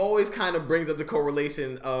know, he always kind of brings up the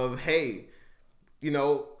correlation of, hey, you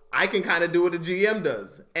know, I can kind of do what the GM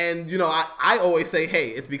does. And, you know, I always say, hey,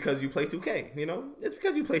 it's because you play 2K, you know? It's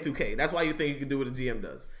because you play 2K. That's why you think you can do what the GM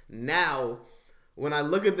does. Now, when I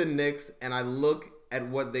look at the Knicks and I look at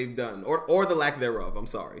what they've done, or the lack thereof, I'm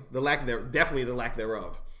sorry. Definitely the lack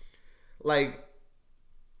thereof. Like,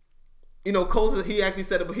 you know, Coles, he actually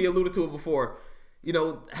said it, but he alluded to it before. You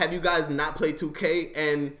know, have you guys not played 2K?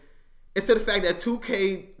 And it's to the fact that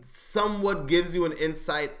 2K somewhat gives you an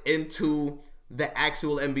insight into the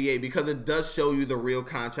actual NBA because it does show you the real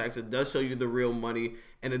contracts, it does show you the real money,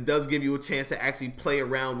 and it does give you a chance to actually play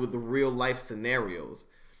around with the real life scenarios.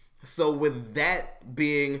 So with that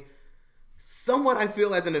being somewhat, I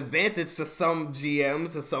feel, as an advantage to some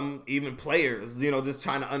GMs, to some even players, you know, just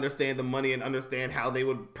trying to understand the money and understand how they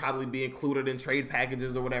would probably be included in trade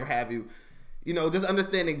packages or whatever have you. You know, just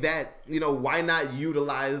understanding that, you know, why not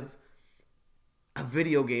utilize a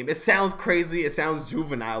video game? It sounds crazy. It sounds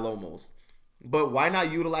juvenile almost. But why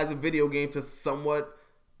not utilize a video game to somewhat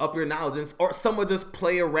up your knowledge or somewhat just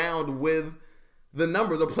play around with the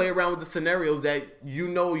numbers or play around with the scenarios that you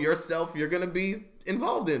know yourself you're going to be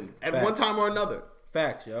involved in at one time or another.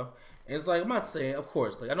 Facts, yo. And it's like, I'm not saying, of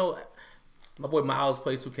course, like, I know my boy Miles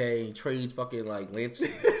plays 2K and he trades fucking like Lance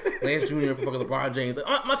Jr. for fucking LeBron James. Like,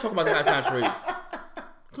 I'm not talking about the kind of trades.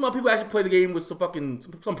 Some other people actually play the game with some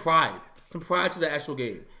pride. Some pride to the actual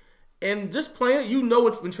game. And just playing it, you know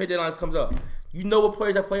when trade deadlines comes up. You know what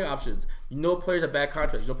players have player options. You know what players have bad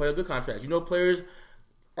contracts. You know players have good contracts. You know players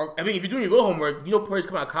are, I mean, if you're doing your real homework, you know players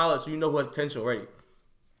coming out of college, so you know who has potential already.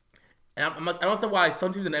 And I don't understand why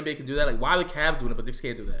some teams in the NBA can do that. Like, why are the Cavs doing it, but they just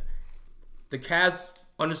can't do that? The Cavs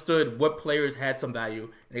understood what players had some value,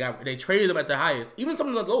 and they traded them at the highest, even some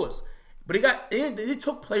of the lowest. But they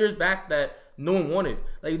took players back that no one wanted.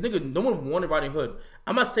 Like, nigga, no one wanted Rodney Hood.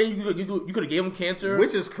 I'm not saying you could have gave him Cantor.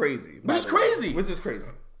 Which is crazy. Which is crazy.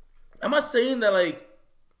 I'm not saying that, like,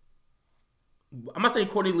 I'm not saying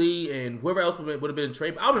Courtney Lee and whoever else would have been in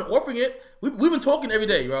trade. I've been offering it. We've been talking every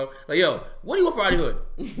day, bro. Like, yo, what do you want for Rodney Hood?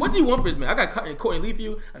 What do you want for this man? I got Courtney Lee for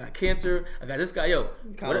you. I got Cantor. I got this guy, yo.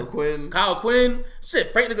 Kyle Quinn.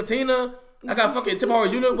 Shit, Frank Nicotina. I got fucking Tim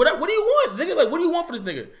Hardaway Jr. What do you want, nigga? Like, what do you want for this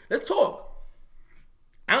nigga? Let's talk.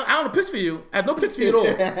 I don't have picks for you. I have no picks for you at all.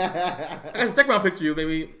 I got some second round picks for you,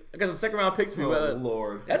 baby. I got some second round picks for you. Oh,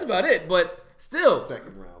 Lord. That's about it. But still,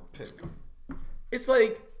 second round picks. It's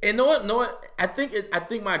like, and know what? I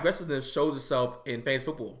think my aggressiveness shows itself in fantasy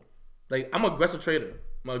football. Like, I'm an aggressive trader.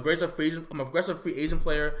 I'm an aggressive free agent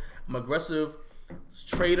player. I'm an aggressive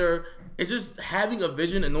trader. It's just having a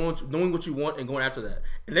vision and knowing what you want and going after that.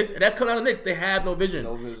 And that comes out of the Knicks. They have no vision.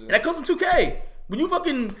 And that comes from 2K. When you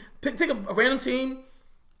fucking take a random team,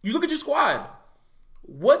 you look at your squad.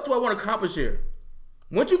 What do I want to accomplish here?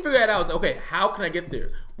 Once you figure that out, it's like, okay, how can I get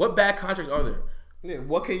there? What bad contracts are there? Yeah,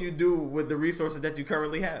 what can you do with the resources that you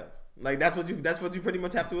currently have? Like, that's what you pretty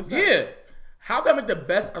much have to assess. Yeah. How can I make the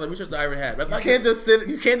best of the resources I ever had?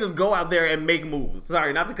 You can't just go out there and make moves.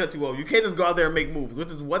 Sorry, not to cut you off. You can't just go out there and make moves, which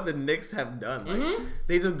is what the Knicks have done. Like,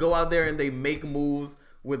 they just go out there and they make moves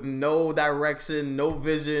with no direction, no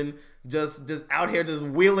vision, just out here just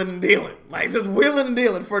wheeling and dealing. Like, just wheeling and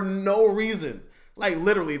dealing for no reason. Like,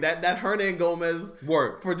 literally, that Hernan Gomez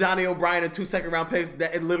for Johnny O'Brien and 2 second-round picks,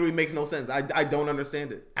 that it literally makes no sense. I don't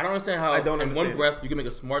understand it. I don't understand how in one breath you can make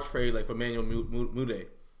a smart trade like for Manuel Mude.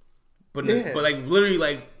 But like, literally,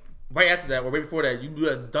 like, right after that or right before that, you do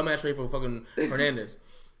a dumbass trade for fucking Hernandez.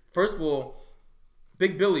 First of all,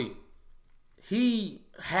 Big Billy, he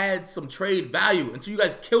had some trade value until you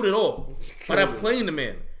guys killed it all by not playing the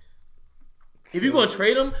man. If you're going to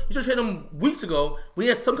trade him, you should trade him weeks ago when he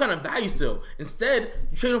had some kind of value still. Instead,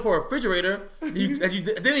 you trade him for a refrigerator that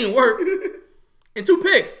didn't even work and 2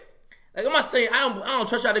 picks. Like, I'm not saying I don't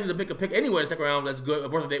trust y'all niggas to pick a pick anywhere in the second round that's good,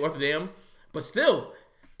 worth a damn. But still,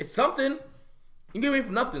 it's something. You get away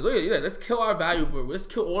from nothing. Look at that. Let's kill our value let's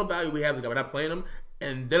kill all the value we have to go. We're not playing him,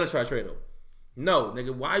 and then let's try to trade him. No,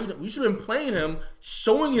 nigga, why you should have been playing him,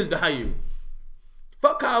 showing his value.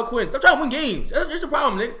 Fuck Kyle Quinn. Stop trying to win games. That's the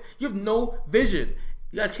problem, Knicks. You have no vision.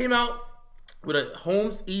 You guys came out with a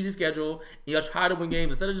home's easy schedule, and y'all tried to win games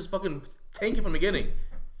instead of just fucking tanking from the beginning.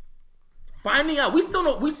 Finding out, we still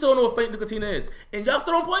know what Frank Ntilikina is, and y'all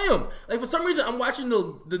still don't play him. Like for some reason, I'm watching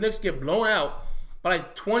the Knicks get blown out by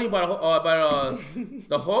like 20 by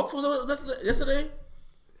the Hawks was it yesterday,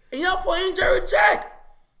 and y'all playing Jared Jack.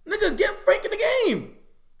 Nigga, get Frank in the game.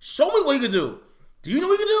 Show me what he can do. Do you know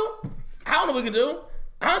what he can do? I don't know what he can do.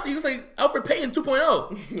 Honestly, he looks like Alfred Payton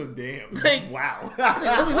 2.0. Damn. Like, wow. That's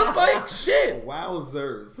what he looks like. Shit.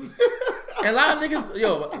 Wowzers. And a lot of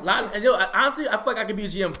niggas, honestly, I feel like I could be a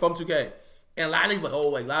GM from 2K. And a lot of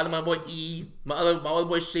niggas like, a lot of my boy E, my other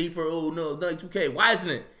boy Schaefer, no, like 2K. Why isn't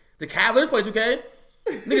it? The Cavaliers play 2K.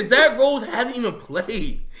 Nigga, Derrick Rose hasn't even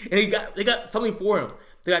played. And they got something for him.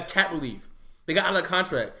 They got cap relief. They got out of the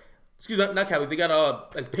contract. Excuse me, not cap relief. They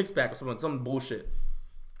got like picks back or some bullshit.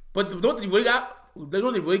 But you know what they really got? They know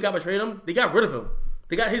what they really got by trading him? They got rid of him.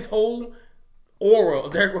 They got his whole aura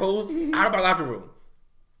of Derrick Rose out of my locker room.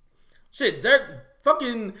 Shit,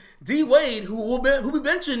 fucking D Wade, who be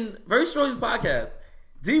benching very shortly this podcast.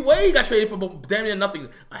 D Wade got traded for damn near nothing.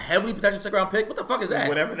 A heavily potential second round pick. What the fuck is that?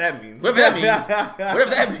 Whatever that means. Whatever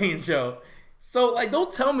that means, yo. So like,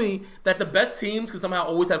 don't tell me that the best teams can somehow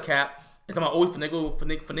always have cap and somehow always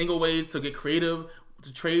finagle ways to get creative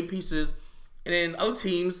to trade pieces, and then other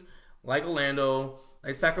teams like Orlando,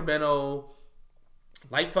 like Sacramento,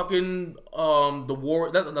 like fucking the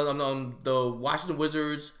Washington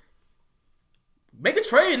Wizards. Make a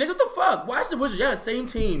trade, nigga. What the fuck? Washington Wizards, you had the same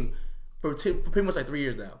team for pretty much like 3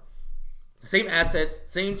 years now. The same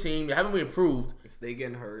assets, same team. You haven't really improved. Stay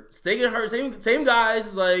getting hurt. Same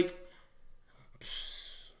guys. Like,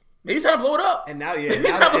 maybe it's time to blow it up. And now,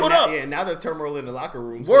 now there's turmoil in the locker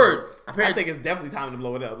room. Word. So I think it's definitely time to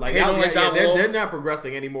blow it up. Like, they're not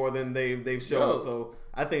progressing any more than they've shown. So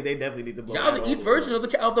I think they definitely need to blow it up. Y'all the East version of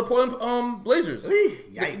the Portland Blazers.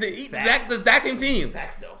 The exact same team.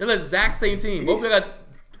 Facts, though. They're the exact same team. Both of them got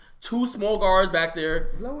two small guards back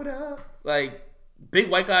there. Blow it up. Like,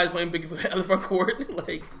 big white guys playing big on the front court.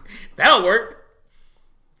 Like, that'll work.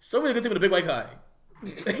 So many good team with a big white guy.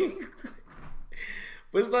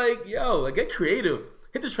 But it's like, yo, like, get creative.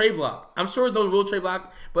 Hit the trade block. I'm sure there's no real trade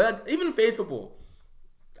block, but even in phase football,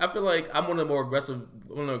 I feel like I'm one of the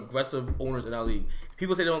aggressive owners in our league.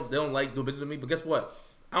 People say they don't like doing business with me, but guess what?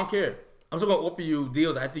 I don't care. I'm still gonna offer you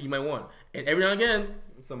deals I think you might want. And every now and again,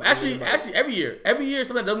 actually every year,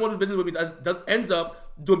 somebody that doesn't want to do business with me ends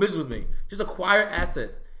up doing business with me. Just acquire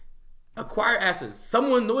assets.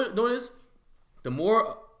 Someone know this. The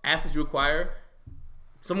more assets you acquire,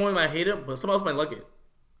 someone might hate it, but someone else might like it.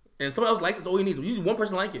 And if someone else likes it, it's all you need. Usually one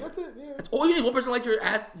person like it. That's it, yeah. That's all you need. One person like your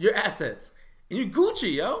assets. And you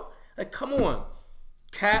Gucci, yo. Like, come on.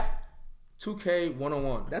 Cap 2K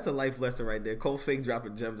 101. That's a life lesson right there. Cole's fake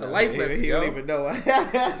dropping gems. A life lesson, He yo. don't even know.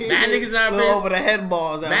 Mad niggas not over the head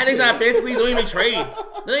balls. Mad niggas not basically don't even make trades.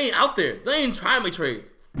 They ain't out there. They ain't trying to make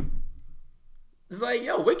trades. It's like,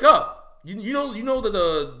 yo, wake up. You know that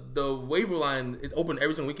the waiver line is open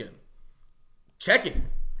every single weekend. Check it.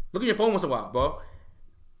 Look at your phone once in a while, bro.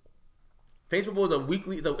 Face football is a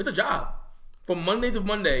weekly. It's a job. From Monday to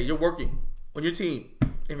Monday, you're working on your team.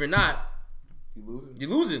 If you're not, you're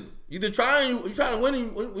losing. You're trying to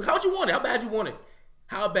win. How would you want it? How bad you want it?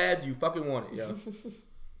 How bad do you fucking want it, yo?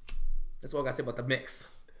 That's all I gotta say about the mix.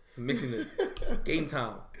 Mixing this. Game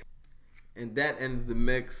time. And that ends the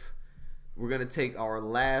mix. We're gonna take our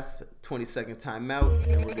last 20-second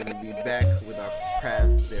timeout, and we're gonna be back with our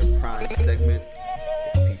past their prime segment.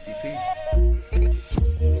 It's PPP.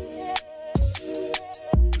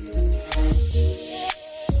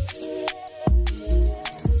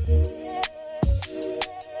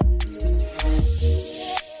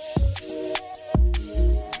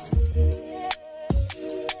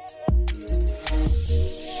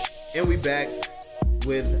 And we back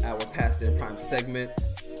with our past their prime segment.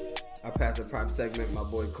 Our past their prime segment, my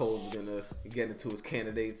boy Cole's gonna get into his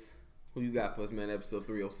candidates. Who you got for us, man? Episode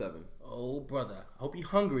 307. Oh, brother. I hope you're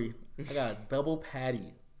hungry. I got a double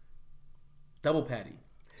patty. So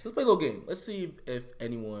let's play a little game. Let's see if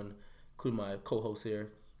anyone, including my co-host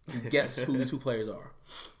here, can guess who these two players are.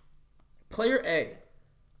 Player A,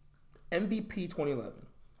 MVP 2011,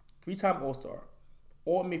 3-time All-Star,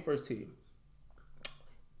 All-NBA First Team,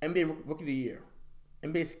 NBA Rookie of the Year,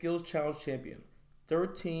 NBA Skills Challenge Champion,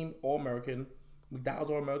 3rd Team All-American, McDonald's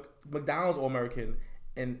All-American,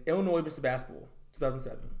 and Illinois Mr. Basketball,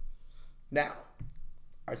 2007. Now,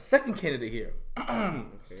 our second candidate here.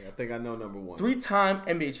 Okay, I think I know number one. 3-time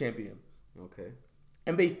NBA champion. Okay.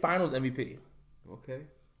 NBA Finals MVP. Okay.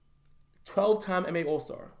 12-time NBA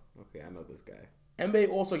All-Star. Okay, I know this guy. NBA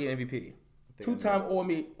All-Star Game MVP. 2-time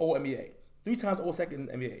All-NBA. 3 times all second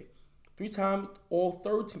NBA, 3 times all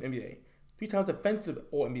third team NBA, 3 times defensive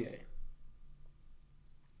all NBA,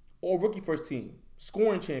 all rookie first team,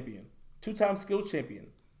 scoring champion, 2 times skills champion,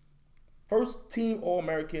 first team All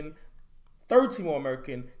American, third team All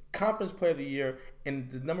American, conference player of the year, and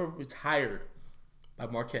the number retired by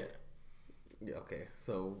Marquette. Yeah, okay.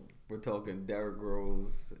 So we're talking Derrick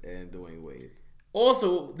Rose and Dwayne Wade.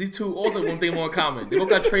 Also, these two also one thing more in common. They both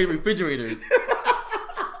got traded refrigerators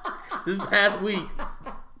this past week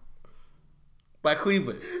by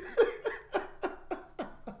Cleveland.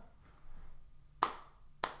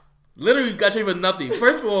 Literally got traded for nothing.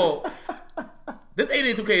 First of all, this ain't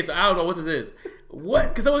in 2K, so I don't know what this is.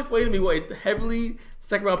 What? Can someone explain to me what a heavily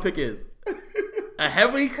second round pick is? A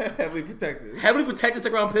heavily protected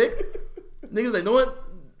second round pick? Niggas like, know what?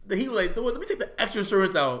 He was like, know what? Let me take the extra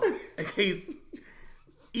insurance out in case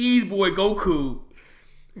Ease boy Goku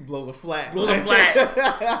blows a flat. Probably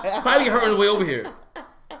get hurt on the way over here.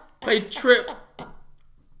 Probably trip.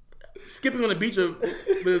 Skipping on the beach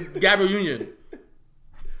with Gabriel Union.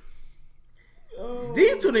 Oh.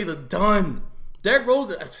 These two niggas are done. Derrick Rose,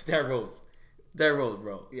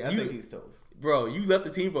 bro. Yeah, I think he's toast. Bro, you left the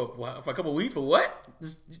team for a couple of weeks for what?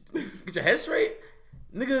 Just get your head straight?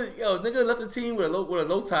 Nigga left the team with a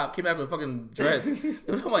low top, came back with a fucking dreads.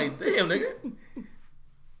 I'm like, damn, nigga.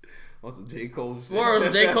 On some J. Cole shit. Or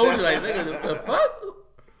some J. Cole shit, like, nigga, the fuck?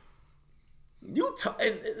 You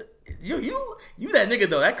that nigga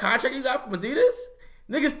though. That contract you got from Adidas,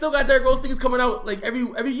 niggas still got Derrick Rose sneakers coming out like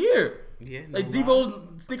every year. Yeah, like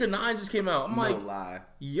Devo's sneaker 9 just came out. I'm like, lie.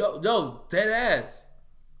 Yo, dead ass.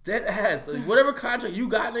 Like, whatever contract you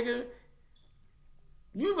got, nigga.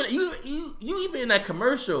 You even in that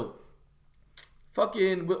commercial,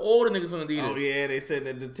 fucking with all the niggas from Adidas. Oh yeah, they sitting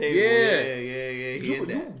at the table. Yeah.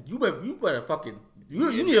 You better fucking.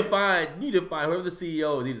 You need to find whoever the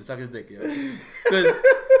CEO needs to suck his dick, yo. Because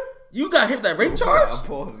you got hit with that rape charge.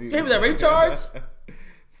 You hit with that rape charge.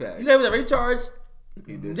 You got hit with that rape charge.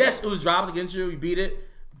 Yes, it was dropped against you. You beat it,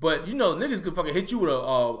 but niggas could fucking hit you with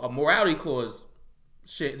a morality clause,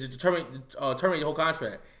 shit, just to terminate your whole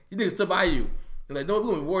contract. You niggas still buy you. They're like, no, we're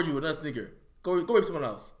gonna reward you with another sneaker. Go rape someone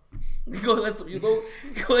else. Go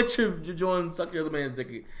let your joint suck your other man's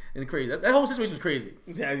dick and crazy. That whole situation was crazy.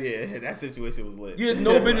 Yeah, that situation was lit. You had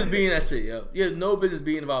no business being that shit, yo. You had no business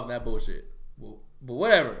being involved in that bullshit. But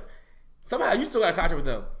whatever. Somehow you still got a contract with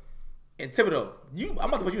them. And Thibodeau, I'm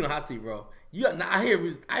about to put you in a hot seat, bro. I hear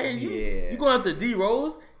you. Yeah. You going after D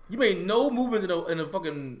Rose? You made no movements in the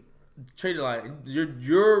fucking trade line.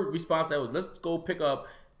 Your response to that was, let's go pick up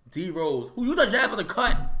D Rose, who you thought jab on the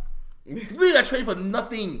cut. You really got traded for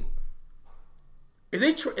nothing. If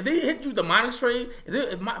they hit you with the Monix trade,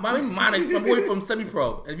 Monix, my boy from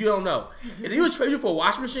semi-pro, if you don't know, if they would trade you for a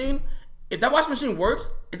washing machine, if that washing machine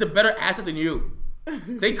works, it's a better asset than you.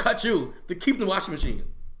 They cut you to keep the washing machine.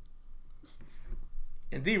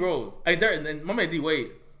 And D Rose, and my man D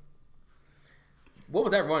Wade. What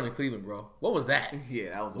was that run in Cleveland, bro? What was that? Yeah,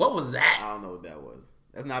 that was. What was that? I don't know what that was.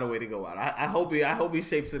 That's not a way to go out. I hope he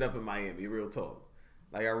shapes it up in Miami. Real talk.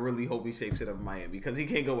 Like, I really hope he shapes it up in Miami because he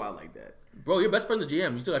can't go out like that. Bro, your best friend's the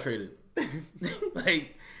GM. You still got traded.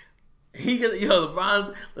 Like,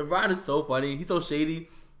 LeBron is so funny. He's so shady.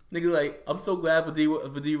 Nigga, like, I'm so glad for D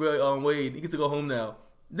Wade. He gets to go home now.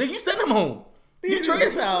 Nigga, you sent him home. You traded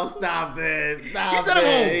him. No, stop it. Stop you sent him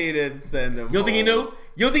home. He didn't send him home. You don't think he knew?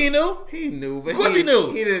 You don't think he knew? He knew, but of course he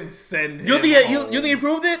knew. He didn't send him home. You think he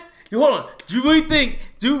proved it? Hold on. Do you really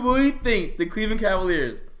think the Cleveland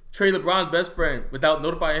Cavaliers trade LeBron's best friend without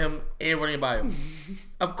notifying him and running by him?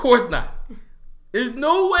 Of course not. There's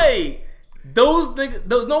no way.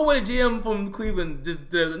 There's no way GM from Cleveland just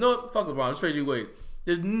did no fuck LeBron. Let's trade you Wade.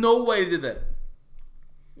 There's no way they did that.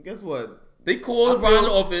 Guess what? They called LeBron in the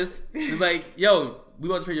office. He's like, yo, we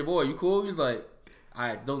want to trade your boy. You cool? He's like, all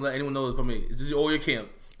right, don't let anyone know this from me. It's just all your camp.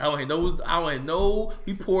 I don't hear no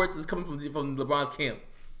reports that's coming from LeBron's camp.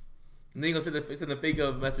 And then you gonna send a fake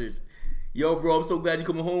message. Yo, bro, I'm so glad you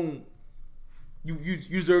coming home. You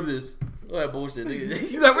deserve this. All that bullshit,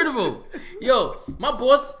 nigga. You got rid of him. Yo, my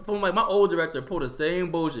boss from my old director pulled the same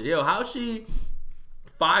bullshit. Yo, how she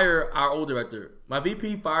fire our old director? My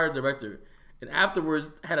VP fired the director, and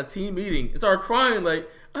afterwards had a team meeting and started crying like,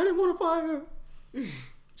 I didn't want to fire her.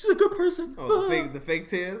 She's a good person. Oh, the fake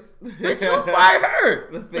tears. They should fire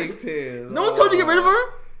her. The fake tears. No one told you to get rid of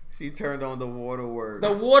her. She turned on the waterworks.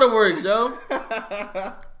 The waterworks, yo.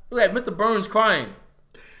 Look at Mr. Burns crying.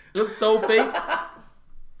 It looks so fake.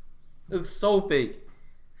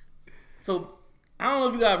 So I don't know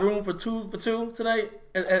if you got room for two tonight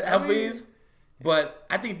at Applebee's, but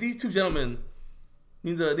I think these two gentlemen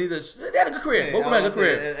They had a good career. Both of them had a good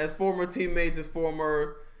career. As former teammates, as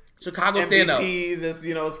former Chicago stand-up. MVPs,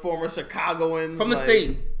 as former Chicagoans. From the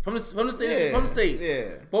state. From the state.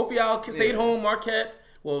 Yeah. Both of y'all stayed home, Marquette.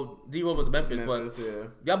 Well, D-Rose was Memphis, but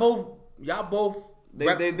y'all both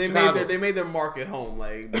they made their mark at home.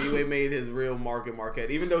 Like D-Wade made his real mark at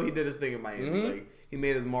Marquette, even though he did his thing in Miami. Mm-hmm. Like he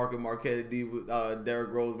made his mark at Marquette.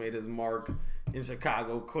 Derrick Rose made his mark in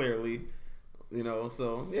Chicago. Clearly,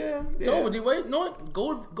 So yeah. It's over, D-Wade. No,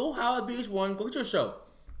 go Howard VH1. Go get your show.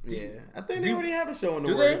 Yeah, I think they already have a show in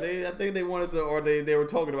the works. I think they wanted to, or they were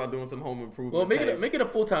talking about doing some home improvement. Well, make it a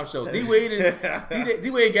full-time show. D-Wade and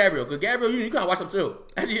D-Wade and Gabriel. Because Gabriel, you gotta watch them too.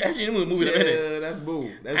 Actually, the movie in a minute. Yeah, that's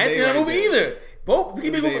Boo. I ain't seen that movie either. Both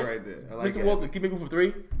keep making right there. I like Mr. Walter, keep making for three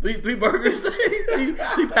burgers,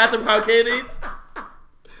 three Patrick Pound candidates.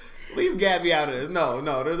 Leave Gabby out of this. No,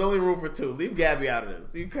 there's only room for 2. Leave Gabby out of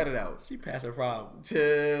this. You cut it out. She passed her prom.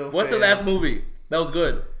 Chill. What's the last movie that was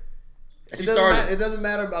good? It doesn't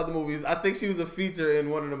matter about the movies. I think she was a feature in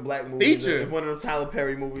one of them black movies. In one of them Tyler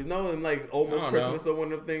Perry movies. No, in like Almost Christmas or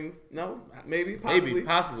one of them things. No, maybe,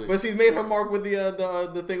 possibly. But she's made her mark with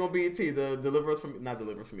the thing on BET, the not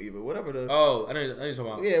Deliver Us from Evil, whatever the. Oh, I know you're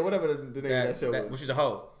talking about. Yeah, whatever the name of that show is. Well, she's a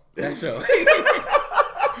hoe. That show.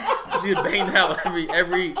 She was banged out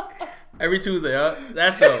every Tuesday, huh?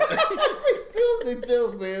 That show. Every Tuesday,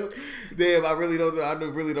 chill, man. Damn, I really don't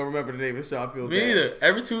remember the name of the show. I feel Me neither.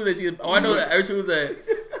 Every Tuesday, I know that every Tuesday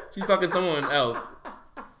she's fucking someone else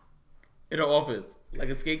in her office. Like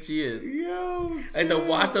a skink she is. Yo, and the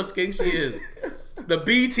washed up skink she is. The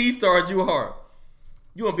BT stars you are.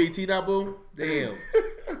 You on BT now, boo?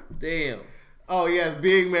 Damn. Oh, yes,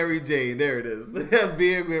 Being Mary Jane. There it is.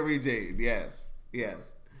 Being Mary Jane. Yes.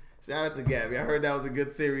 Shout out to Gabby. I heard that was a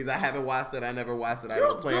good series. I haven't watched it. I never watched it. I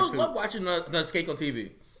don't plan to. Girls love watching the skate on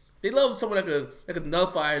TV. They love someone that could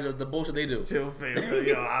nullify the bullshit they do. Chill, fam.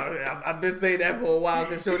 Yo, I've been saying that for a while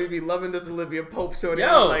because Shorty be loving this Olivia Pope Shorty.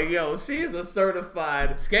 I'm like, she's a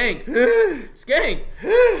certified skank. Skank.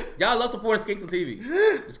 Y'all love supporting skanks on TV.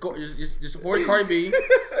 You're supporting Cardi B.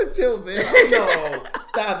 Chill, man. No,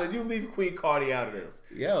 stop it. You leave Queen Cardi out of this.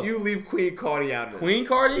 You leave Queen Cardi out of this. Queen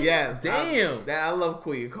Cardi? Yes. Damn. I love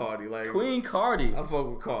Queen Cardi. Like Queen Cardi. I fuck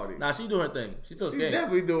with Cardi. Nah, she doing her thing. She's still skank. She's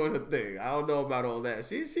definitely doing her thing. I don't know about all that.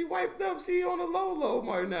 She wiped up. She on a low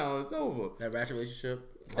right now. It's over. That ratchet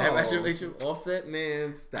relationship, Offset.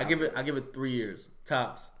 Man, stop. I give it 3 years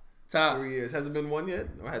tops. 3 years. Has it been one yet,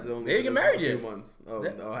 or has it only? They didn't get married yet. A few months. Oh,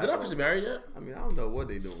 they're not officially married yet. I mean, I don't know what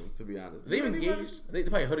they're doing. To be honest, they even engaged. They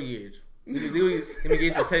probably hood engaged. They been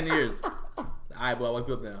engaged for 10 years. All right, boy, I wake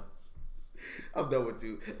you up now. I'm done with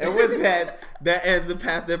you. And with that ends the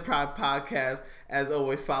Past Their Prime podcast. As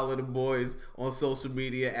always, follow the boys on social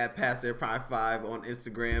media at Past Their Prime 5 on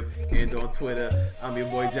Instagram and on Twitter. I'm your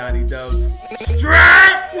boy Johnny Dubs.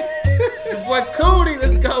 Strap! Your boy Cooney.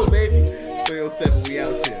 Let's go, baby. 307, we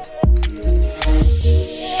out here.